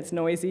Gaussian and it's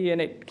noisy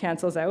and it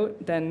cancels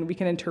out, then we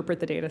can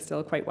interpret the data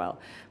still quite well.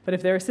 But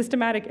if there are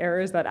systematic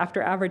errors that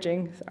after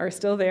averaging are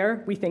still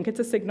there, we think it's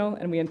a signal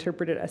and we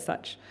interpret it as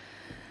such.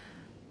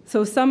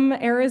 So some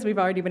errors we've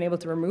already been able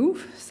to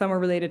remove. Some are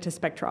related to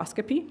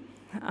spectroscopy.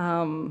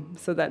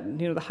 So that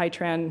the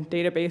HITRAN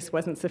database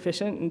wasn't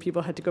sufficient and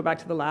people had to go back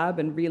to the lab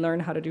and relearn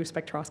how to do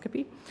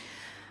spectroscopy.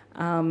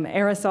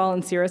 Aerosol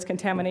and cirrus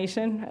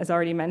contamination, as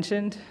already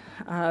mentioned.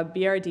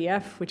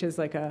 BRDF, which is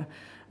like a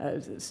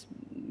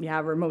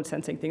remote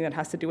sensing thing that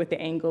has to do with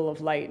the angle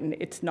of light, and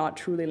it's not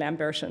truly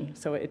Lambertian,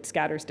 so it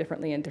scatters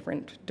differently in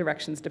different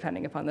directions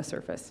depending upon the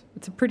surface.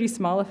 It's a pretty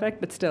small effect,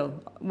 but still,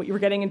 we're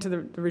getting into the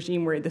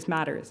regime where this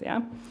matters,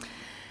 yeah?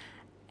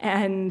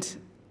 And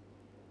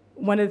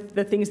one of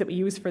the things that we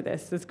use for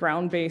this is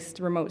ground-based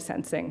remote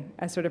sensing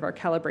as sort of our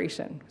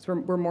calibration, because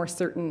we're more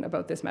certain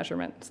about this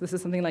measurement. So this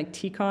is something like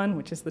TCON,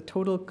 which is the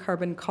Total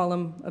Carbon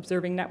Column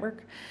Observing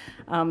Network,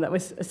 that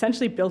was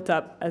essentially built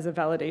up as a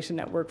validation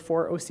network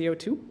for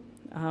OCO2,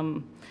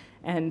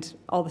 and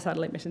all the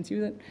satellite missions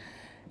use it.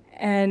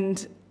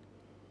 And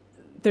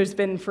there's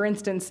been, for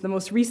instance, the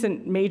most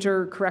recent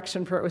major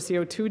correction for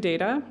OCO2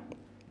 data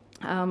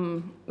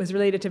was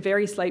related to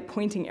very slight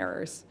pointing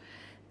errors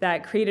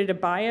that created a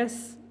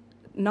bias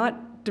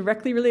not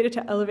directly related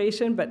to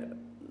elevation, but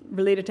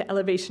related to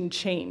elevation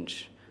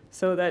change,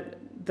 so that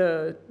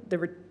the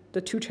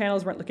two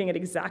channels weren't looking at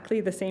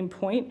exactly the same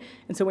point.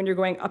 And so when you're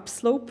going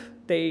upslope,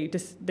 they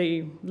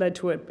led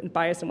to a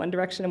bias in one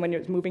direction, and when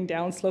you're moving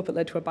downslope, it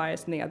led to a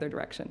bias in the other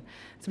direction.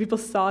 So people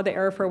saw the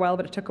error for a while,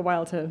 but it took a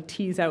while to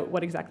tease out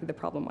what exactly the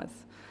problem was.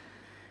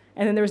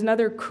 And then there was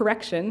another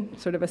correction,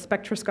 sort of a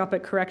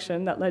spectroscopic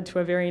correction, that led to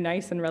a very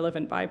nice and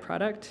relevant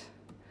byproduct.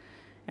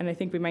 And I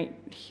think we might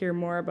hear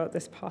more about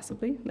this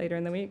possibly later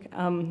in the week,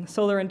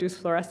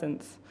 solar-induced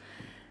fluorescence.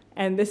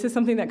 And this is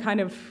something that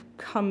kind of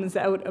comes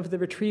out of the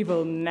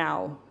retrieval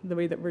now, the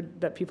way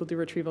that people do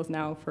retrievals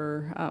now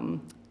for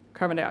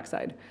carbon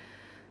dioxide.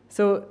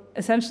 So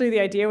essentially the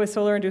idea with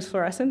solar-induced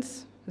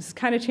fluorescence, this is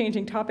kind of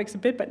changing topics a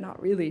bit, but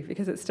not really,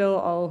 because it's still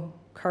all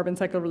carbon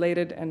cycle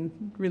related and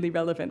really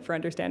relevant for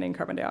understanding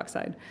carbon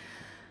dioxide.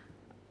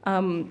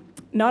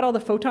 Not all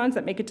the photons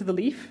that make it to the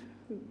leaf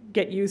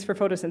get used for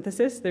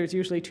photosynthesis. There's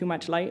usually too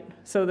much light.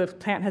 So the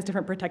plant has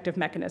different protective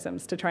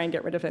mechanisms to try and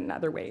get rid of it in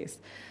other ways.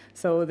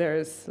 So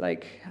there's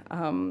like,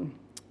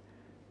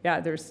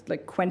 there's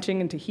like quenching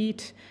into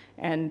heat.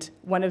 And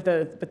but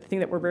the thing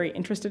that we're very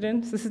interested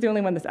in, so this is the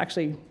only one that's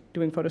actually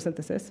doing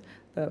photosynthesis,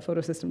 the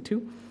photosystem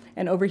 2.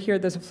 And over here,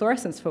 there's a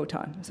fluorescence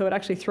photon. So it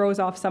actually throws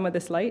off some of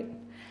this light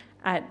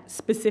at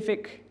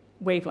specific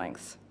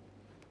wavelengths.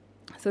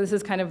 So this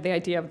is kind of the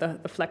idea of the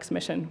FLEX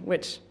mission,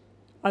 which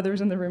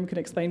others in the room can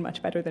explain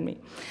much better than me.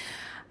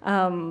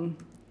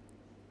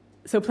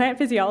 So plant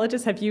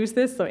physiologists have used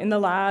this, so in the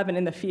lab and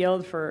in the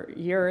field for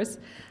years.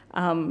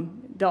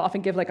 They'll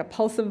often give like a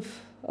pulse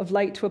of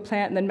light to a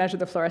plant and then measure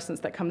the fluorescence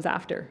that comes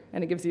after,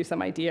 and it gives you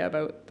some idea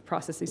about the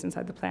processes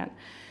inside the plant.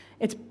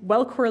 It's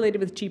well correlated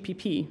with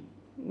GPP,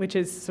 which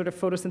is sort of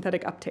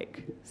photosynthetic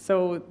uptake.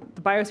 So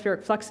the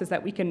biospheric fluxes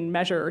that we can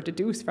measure or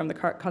deduce from the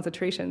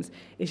concentrations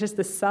is just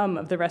the sum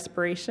of the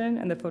respiration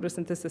and the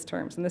photosynthesis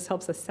terms, and this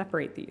helps us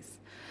separate these.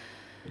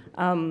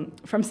 From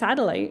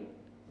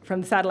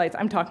the satellites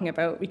I'm talking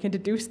about, we can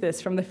deduce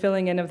this from the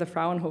filling in of the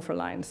Fraunhofer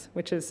lines,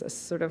 which is a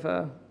sort of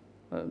a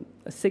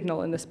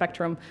signal in the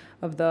spectrum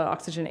of the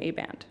oxygen A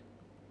band.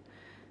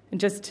 And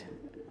just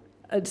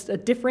a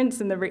difference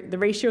in the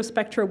ratio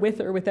spectra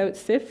with or without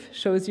SIF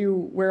shows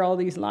you where all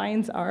these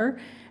lines are,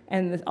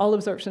 and all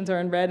absorptions are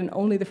in red, and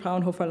only the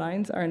Fraunhofer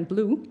lines are in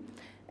blue.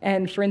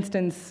 And for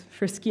instance,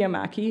 for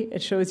Skiamaki,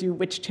 it shows you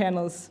which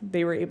channels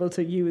they were able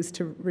to use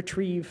to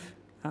retrieve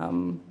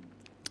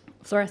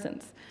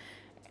fluorescence.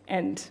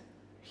 And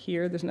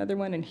here there's another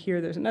one, and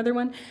here there's another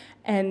one.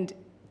 And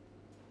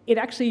it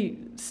actually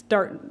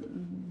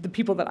the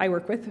people that I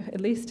work with,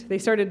 at least, they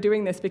started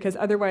doing this because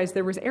otherwise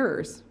there was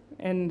errors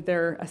in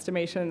their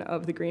estimation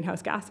of the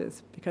greenhouse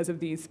gases because of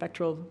these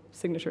spectral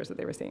signatures that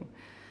they were seeing.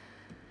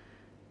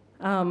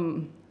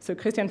 So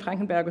Christian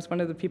Frankenberg was one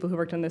of the people who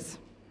worked on this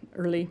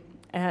early,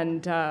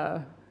 and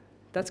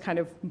that's kind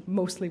of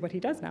mostly what he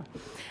does now.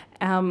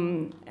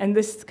 And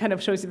this kind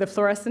of shows you the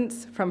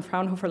fluorescence from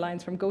Fraunhofer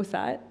lines from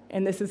GOSAT,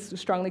 and this is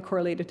strongly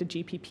correlated to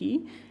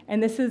GPP.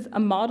 And this is a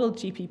modeled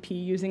GPP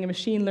using a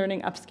machine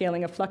learning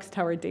upscaling of flux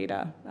tower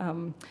data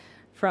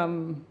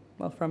from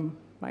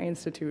my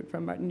institute,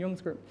 from Martin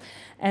Jung's group.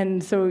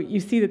 And so you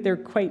see that they're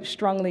quite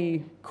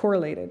strongly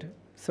correlated.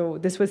 So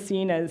this was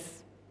seen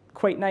as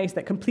quite nice,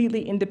 that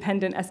completely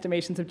independent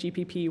estimations of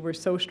GPP were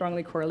so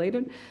strongly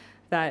correlated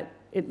that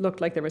it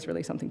looked like there was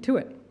really something to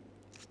it.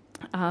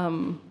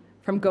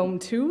 From GOME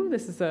 2,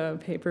 this is a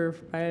paper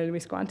by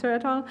Luis Guanter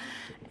et al.,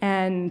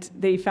 and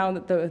they found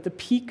that the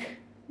peak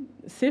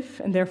CIF,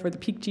 and therefore the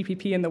peak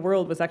GPP in the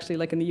world, was actually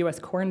like in the US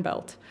Corn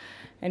Belt.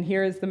 And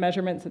here is the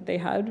measurements that they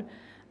had,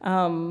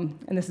 and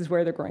this is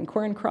where they're growing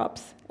corn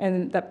crops,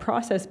 and that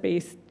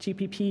process-based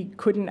GPP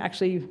couldn't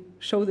actually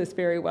show this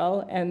very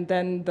well, and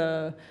then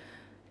the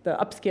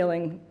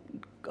upscaling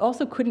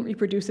also couldn't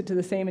reproduce it to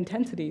the same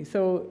intensity.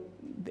 So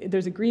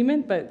there's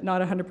agreement, but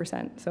not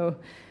 100%. So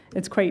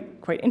it's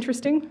quite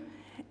interesting.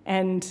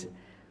 And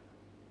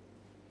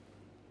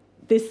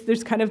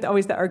there's kind of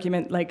always the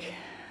argument, like,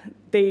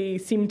 they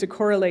seem to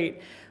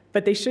correlate,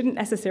 but they shouldn't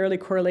necessarily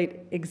correlate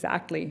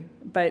exactly.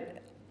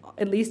 But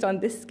at least on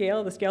this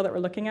scale, the scale that we're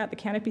looking at, the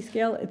canopy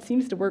scale, it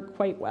seems to work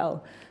quite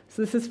well.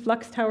 So this is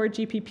flux tower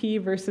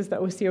GPP versus the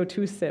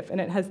OCO2 CIF, and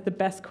it has the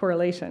best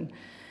correlation.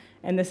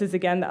 And this is,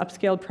 again, the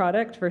upscaled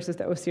product versus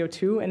the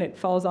OCO2, and it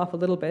falls off a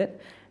little bit.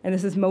 And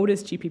this is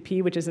MODIS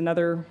GPP, which is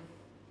another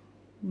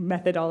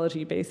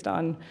methodology based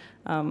on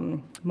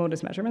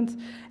MODIS measurements,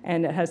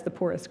 and it has the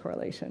poorest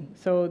correlation.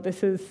 So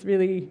this is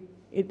really,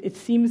 it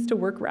seems to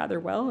work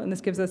rather well, and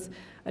this gives us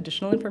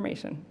additional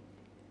information.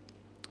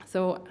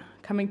 So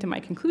coming to my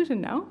conclusion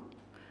now.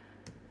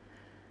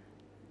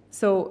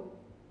 So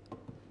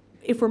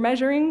if we're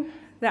measuring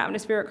the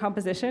atmospheric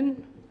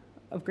composition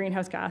of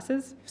greenhouse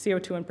gases,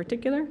 CO2 in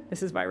particular,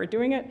 this is why we're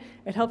doing it,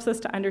 it helps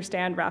us to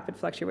understand rapid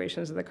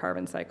fluctuations of the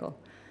carbon cycle.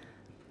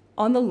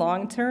 On the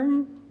long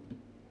term,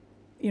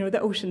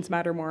 the oceans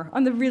matter more.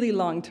 On the really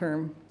long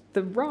term,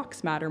 the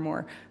rocks matter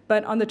more.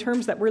 But on the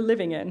terms that we're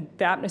living in,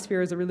 the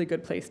atmosphere is a really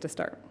good place to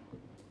start.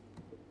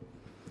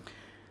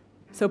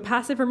 So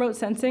passive remote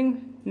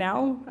sensing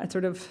now, at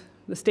sort of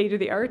the state of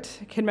the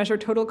art, can measure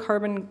total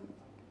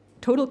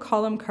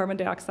column carbon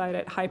dioxide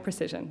at high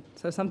precision.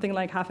 So something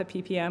like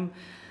 0.5 ppm,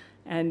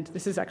 and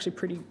this is actually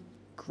pretty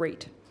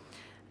great.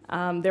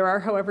 There are,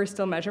 however,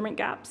 still measurement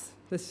gaps.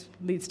 This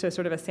leads to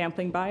sort of a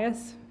sampling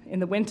bias in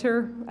the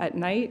winter, at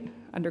night,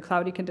 under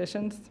cloudy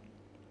conditions.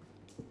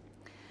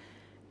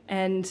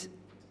 And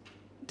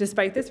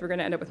despite this, we're going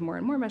to end up with more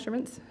and more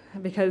measurements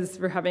because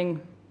we're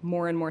having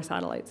more and more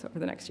satellites over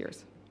the next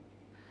years.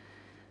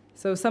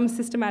 So some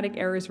systematic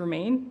errors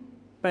remain,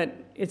 but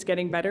it's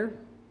getting better.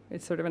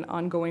 It's sort of an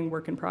ongoing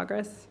work in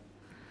progress.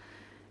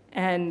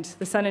 And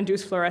the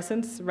sun-induced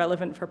fluorescence,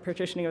 relevant for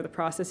partitioning of the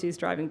processes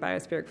driving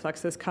biospheric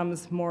fluxes,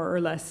 comes more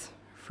or less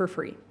for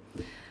free.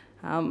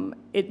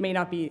 It may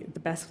not be the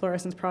best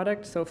fluorescence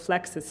product, so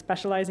Flex is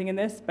specializing in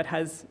this, but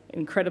has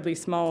incredibly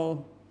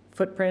small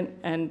footprint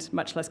and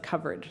much less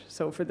coverage.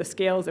 So for the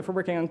scales, if we're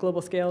working on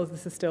global scales,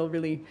 this is still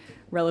really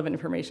relevant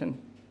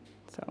information.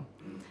 So,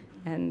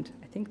 and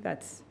I think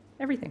that's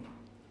everything.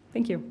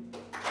 Thank you.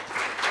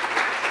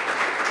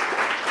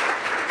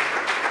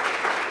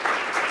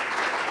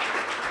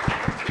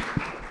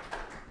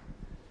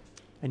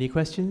 Any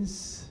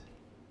questions?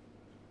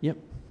 Yep.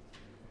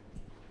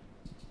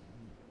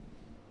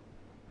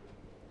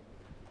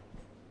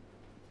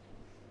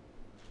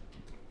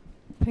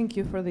 Thank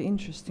you for the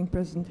interesting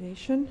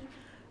presentation.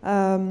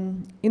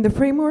 In the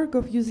framework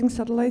of using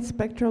satellite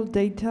spectral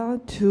data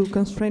to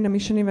constrain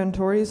emission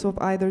inventories of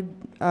either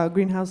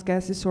greenhouse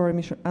gases or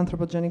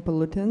anthropogenic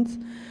pollutants,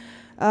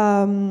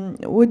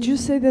 would you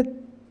say that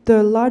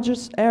the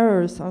largest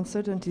errors,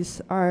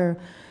 uncertainties, are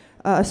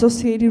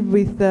associated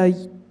with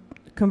the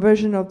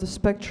conversion of the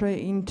spectra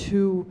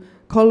into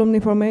column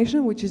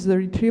information, which is the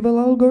retrieval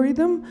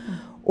algorithm,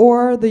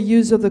 or the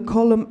use of the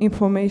column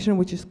information,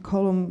 which is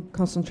column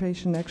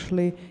concentration,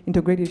 actually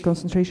integrated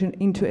concentration,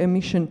 into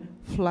emission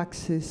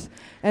fluxes?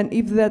 And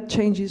if that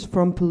changes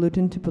from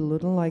pollutant to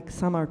pollutant, like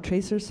some are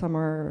tracers, some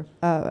are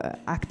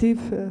active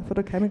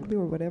photochemically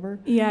or whatever?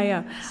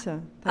 Yeah.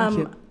 So, thank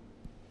you.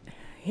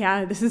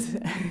 Yeah, this is,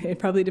 it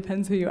probably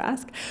depends who you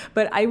ask,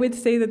 but I would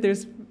say that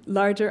there's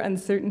larger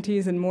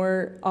uncertainties and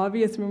more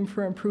obvious room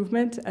for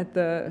improvement at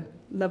the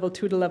level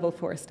 2 to level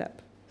 4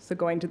 step. So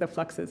going to the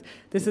fluxes.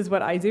 This is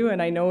what I do,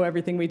 and I know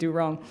everything we do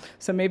wrong.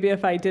 So maybe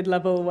if I did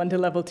level 1 to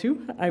level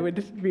 2, I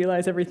would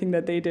realize everything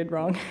that they did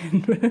wrong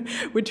and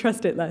would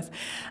trust it less.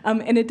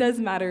 And it does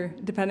matter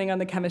depending on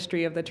the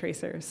chemistry of the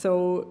tracer.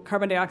 So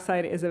carbon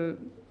dioxide is a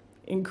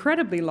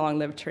incredibly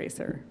long-lived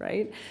tracer,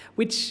 right?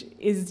 Which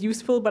is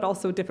useful but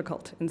also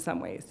difficult in some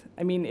ways.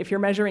 I mean, if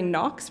you're measuring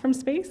NOx from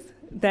space,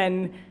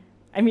 then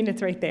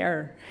it's right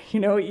there.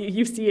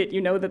 You see it,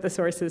 you know that the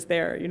source is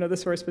there. The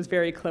source was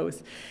very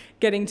close.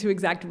 Getting to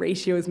exact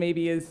ratios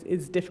maybe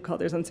is difficult.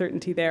 There's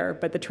uncertainty there,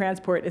 but the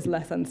transport is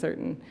less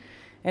uncertain.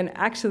 And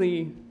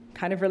actually,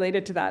 kind of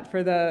related to that,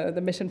 for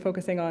the mission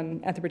focusing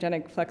on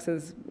anthropogenic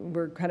fluxes,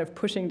 we're kind of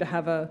pushing to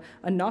have a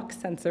NOx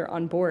sensor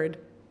on board,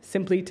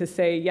 simply to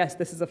say, yes,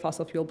 this is a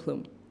fossil fuel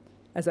plume,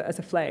 as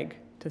a flag,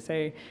 to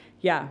say,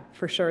 yeah,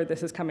 for sure,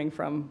 this is coming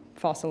from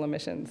fossil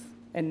emissions.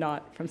 and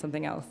not from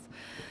something else.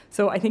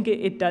 So I think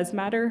it does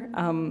matter.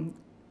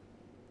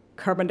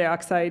 Carbon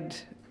dioxide,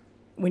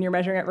 when you're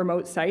measuring at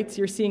remote sites,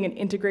 you're seeing an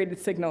integrated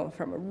signal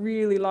from a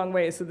really long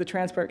way, so the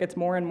transport gets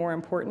more and more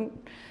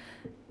important.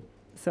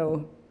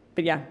 So,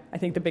 but yeah, I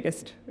think the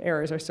biggest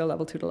errors are still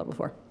level 2 to level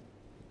 4.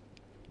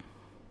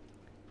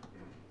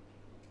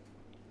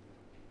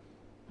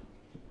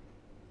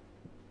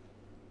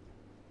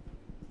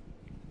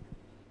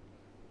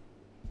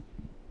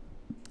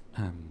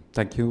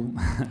 Thank you.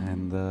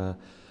 And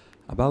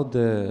about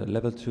the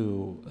level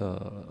 2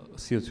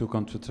 CO2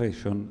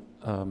 concentration,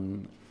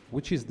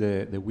 which is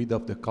the width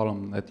of the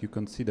column that you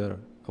consider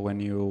when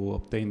you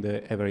obtain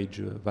the average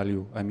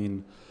value? I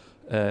mean,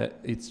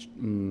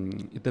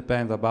 it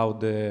depends about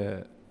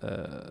the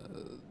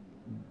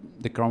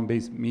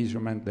ground-based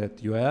measurement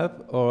that you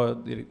have, or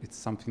it's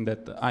something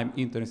that I'm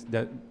interested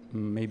that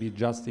maybe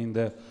just in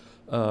the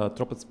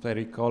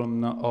tropospheric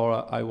column,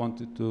 or I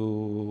wanted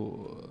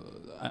to.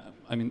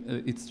 I mean,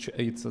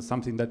 it's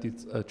something that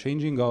is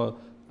changing, or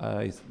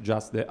it's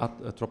just the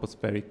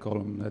tropospheric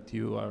column that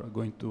you are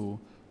going to.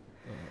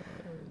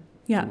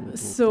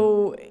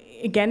 So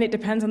again, it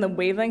depends on the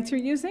wavelength you're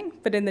using,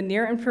 but in the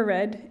near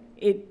infrared,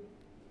 it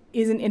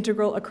is an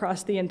integral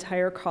across the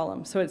entire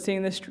column. So it's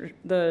seeing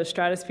the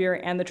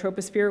stratosphere and the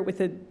troposphere with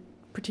a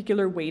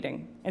particular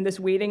weighting. And this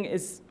weighting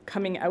is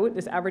coming out,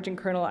 this averaging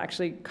kernel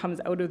actually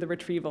comes out of the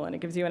retrieval, and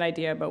it gives you an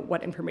idea about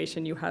what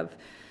information you have,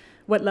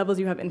 what levels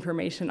you have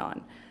information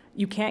on.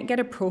 You can't get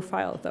a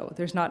profile, though.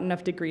 There's not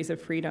enough degrees of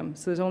freedom.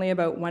 So there's only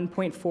about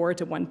 1.4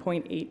 to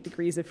 1.8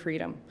 degrees of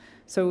freedom.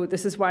 So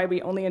this is why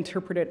we only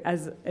interpret it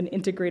as an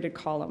integrated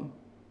column.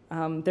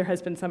 There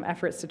has been some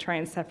efforts to try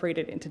and separate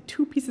it into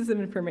 2 pieces of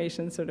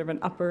information, sort of an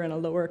upper and a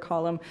lower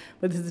column,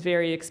 but this is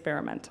very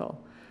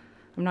experimental.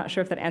 I'm not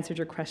sure if that answered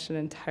your question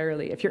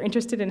entirely. If you're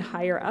interested in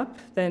higher up,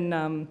 then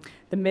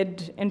the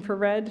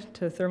mid-infrared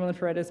to thermal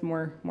infrared is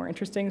more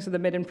interesting. So the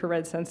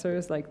mid-infrared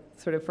sensors, like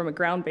sort of from a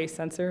ground-based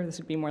sensor, this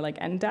would be more like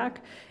NDAC,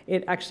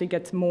 it actually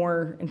gets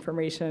more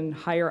information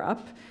higher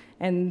up,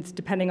 and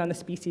depending on the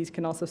species,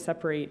 can also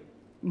separate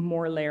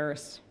more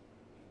layers,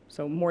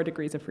 so more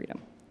degrees of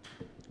freedom.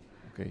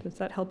 Okay. Does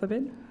that help a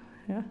bit?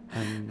 Yeah?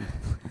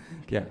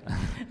 Yeah.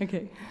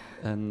 Okay.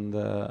 And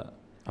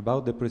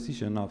about the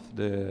precision of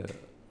the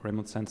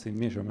remote sensing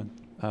measurement,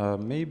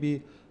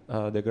 maybe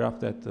the graph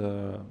that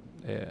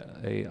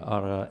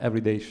are every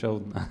day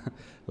shown,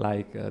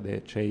 like the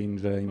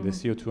change in the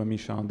CO2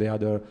 emission, the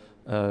other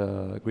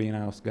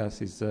greenhouse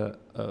gases,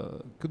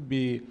 could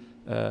be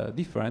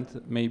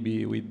different,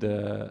 maybe with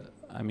the,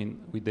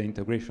 with the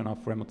integration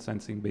of remote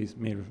sensing-based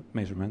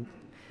measurement.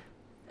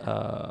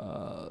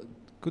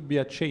 Could be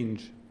a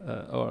change,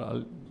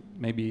 or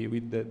maybe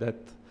with that.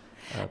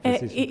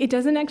 It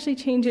doesn't actually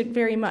change it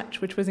very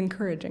much, which was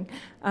encouraging.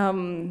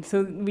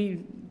 So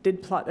we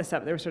did plot this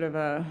up. There was sort of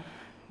a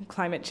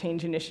climate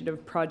change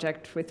initiative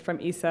project from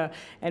ESA,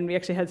 and we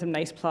actually had some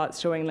nice plots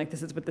showing like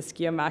this is what the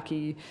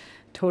Skiamaki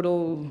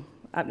total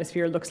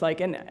atmosphere looks like.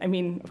 And I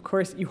mean, of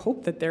course, you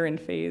hope that they're in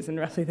phase and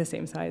roughly the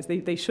same size.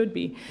 They should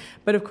be.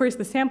 But of course,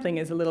 the sampling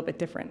is a little bit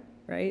different,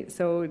 right?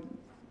 So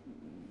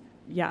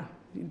yeah.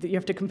 You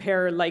have to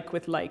compare like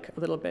with like a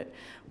little bit.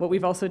 What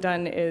we've also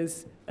done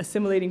is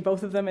assimilating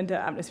both of them into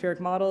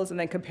atmospheric models and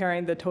then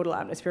comparing the total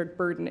atmospheric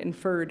burden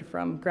inferred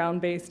from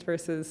ground-based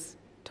versus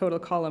total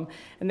column,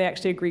 and they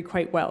actually agree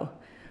quite well,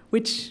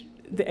 which,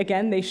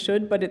 again, they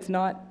should, but it's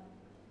not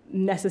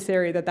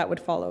necessary that would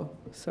follow.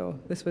 So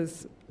this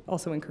was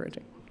also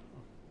encouraging.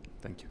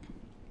 Thank you.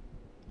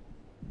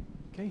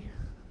 Okay.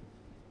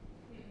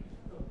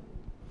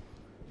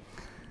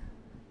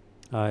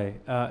 Hi.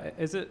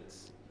 Is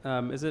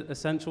it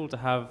essential to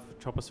have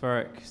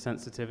tropospheric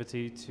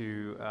sensitivity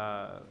to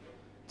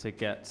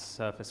get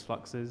surface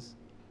fluxes?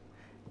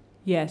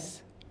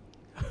 Yes.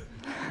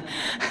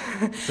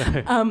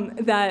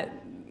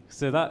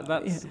 So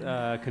that's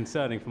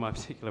concerning for my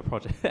particular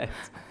project.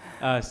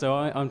 So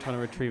I'm trying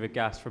to retrieve a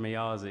gas from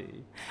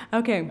EASI,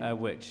 okay.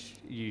 Which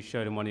you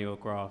showed in one of your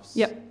graphs.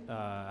 Yep.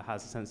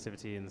 Has a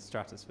sensitivity in the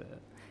stratosphere.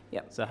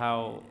 Yep.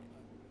 So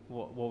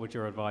what would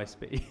your advice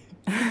be?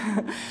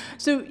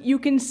 So you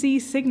can see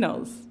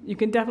signals. You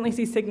can definitely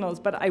see signals,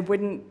 but I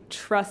wouldn't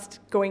trust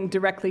going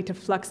directly to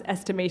flux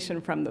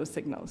estimation from those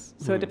signals.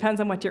 So it depends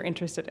on what you're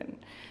interested in.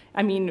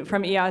 I mean,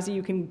 from EASI,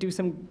 you can do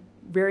some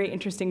very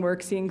interesting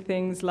work seeing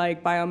things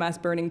like biomass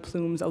burning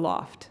plumes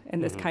aloft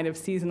and this kind of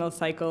seasonal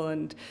cycle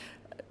and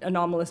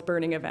anomalous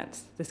burning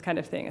events, this kind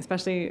of thing,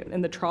 especially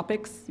in the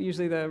tropics.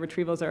 Usually the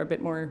retrievals are a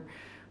bit more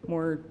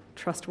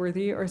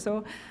trustworthy or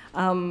so.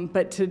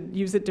 But to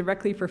use it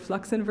directly for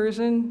flux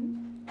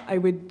inversion, I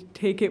would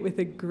take it with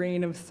a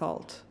grain of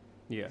salt.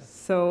 Yeah.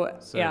 So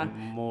yeah.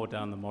 More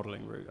down the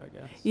modeling route, I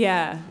guess.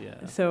 Yeah.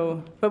 Yeah.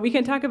 So, but we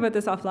can talk about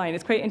this offline.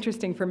 It's quite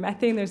interesting. For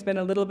methane, there's been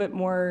a little bit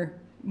more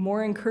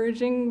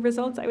encouraging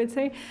results, I would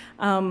say.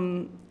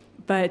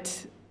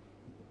 But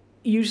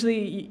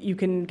usually you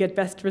can get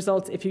best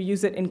results if you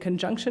use it in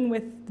conjunction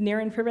with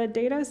near-infrared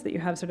data, so that you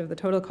have sort of the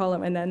total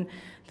column and then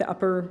the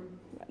upper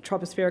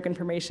tropospheric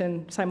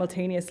information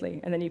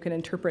simultaneously, and then you can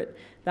interpret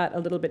that a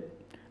little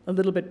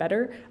bit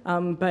better.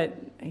 But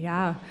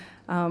yeah,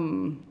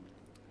 I'm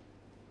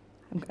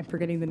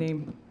forgetting the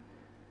name.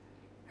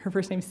 Her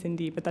first name's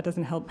Cindy, but that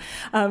doesn't help.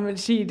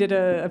 She did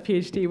a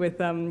PhD with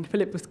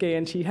Philippe Bousquet,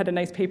 and she had a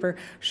nice paper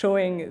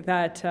showing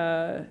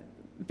that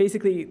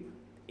basically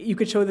you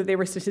could show that they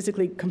were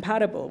statistically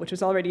compatible, which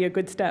was already a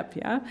good step,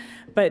 yeah?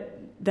 But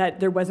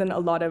that there wasn't a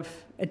lot of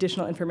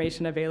additional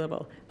information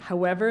available.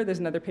 However, there's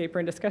another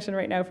paper in discussion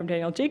right now from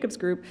Daniel Jacobs'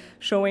 group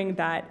showing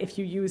that if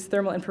you use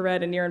thermal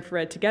infrared and near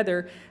infrared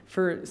together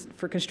for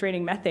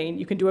constraining methane,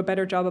 you can do a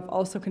better job of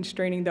also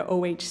constraining the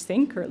OH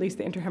sink, or at least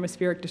the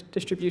interhemispheric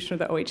distribution of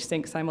the OH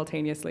sink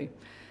simultaneously.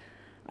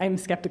 I'm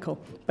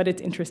skeptical, but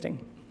it's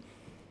interesting.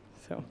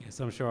 So. Yes,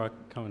 I'm sure I'll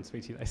come and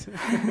speak to you later.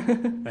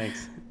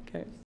 Thanks.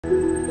 Okay.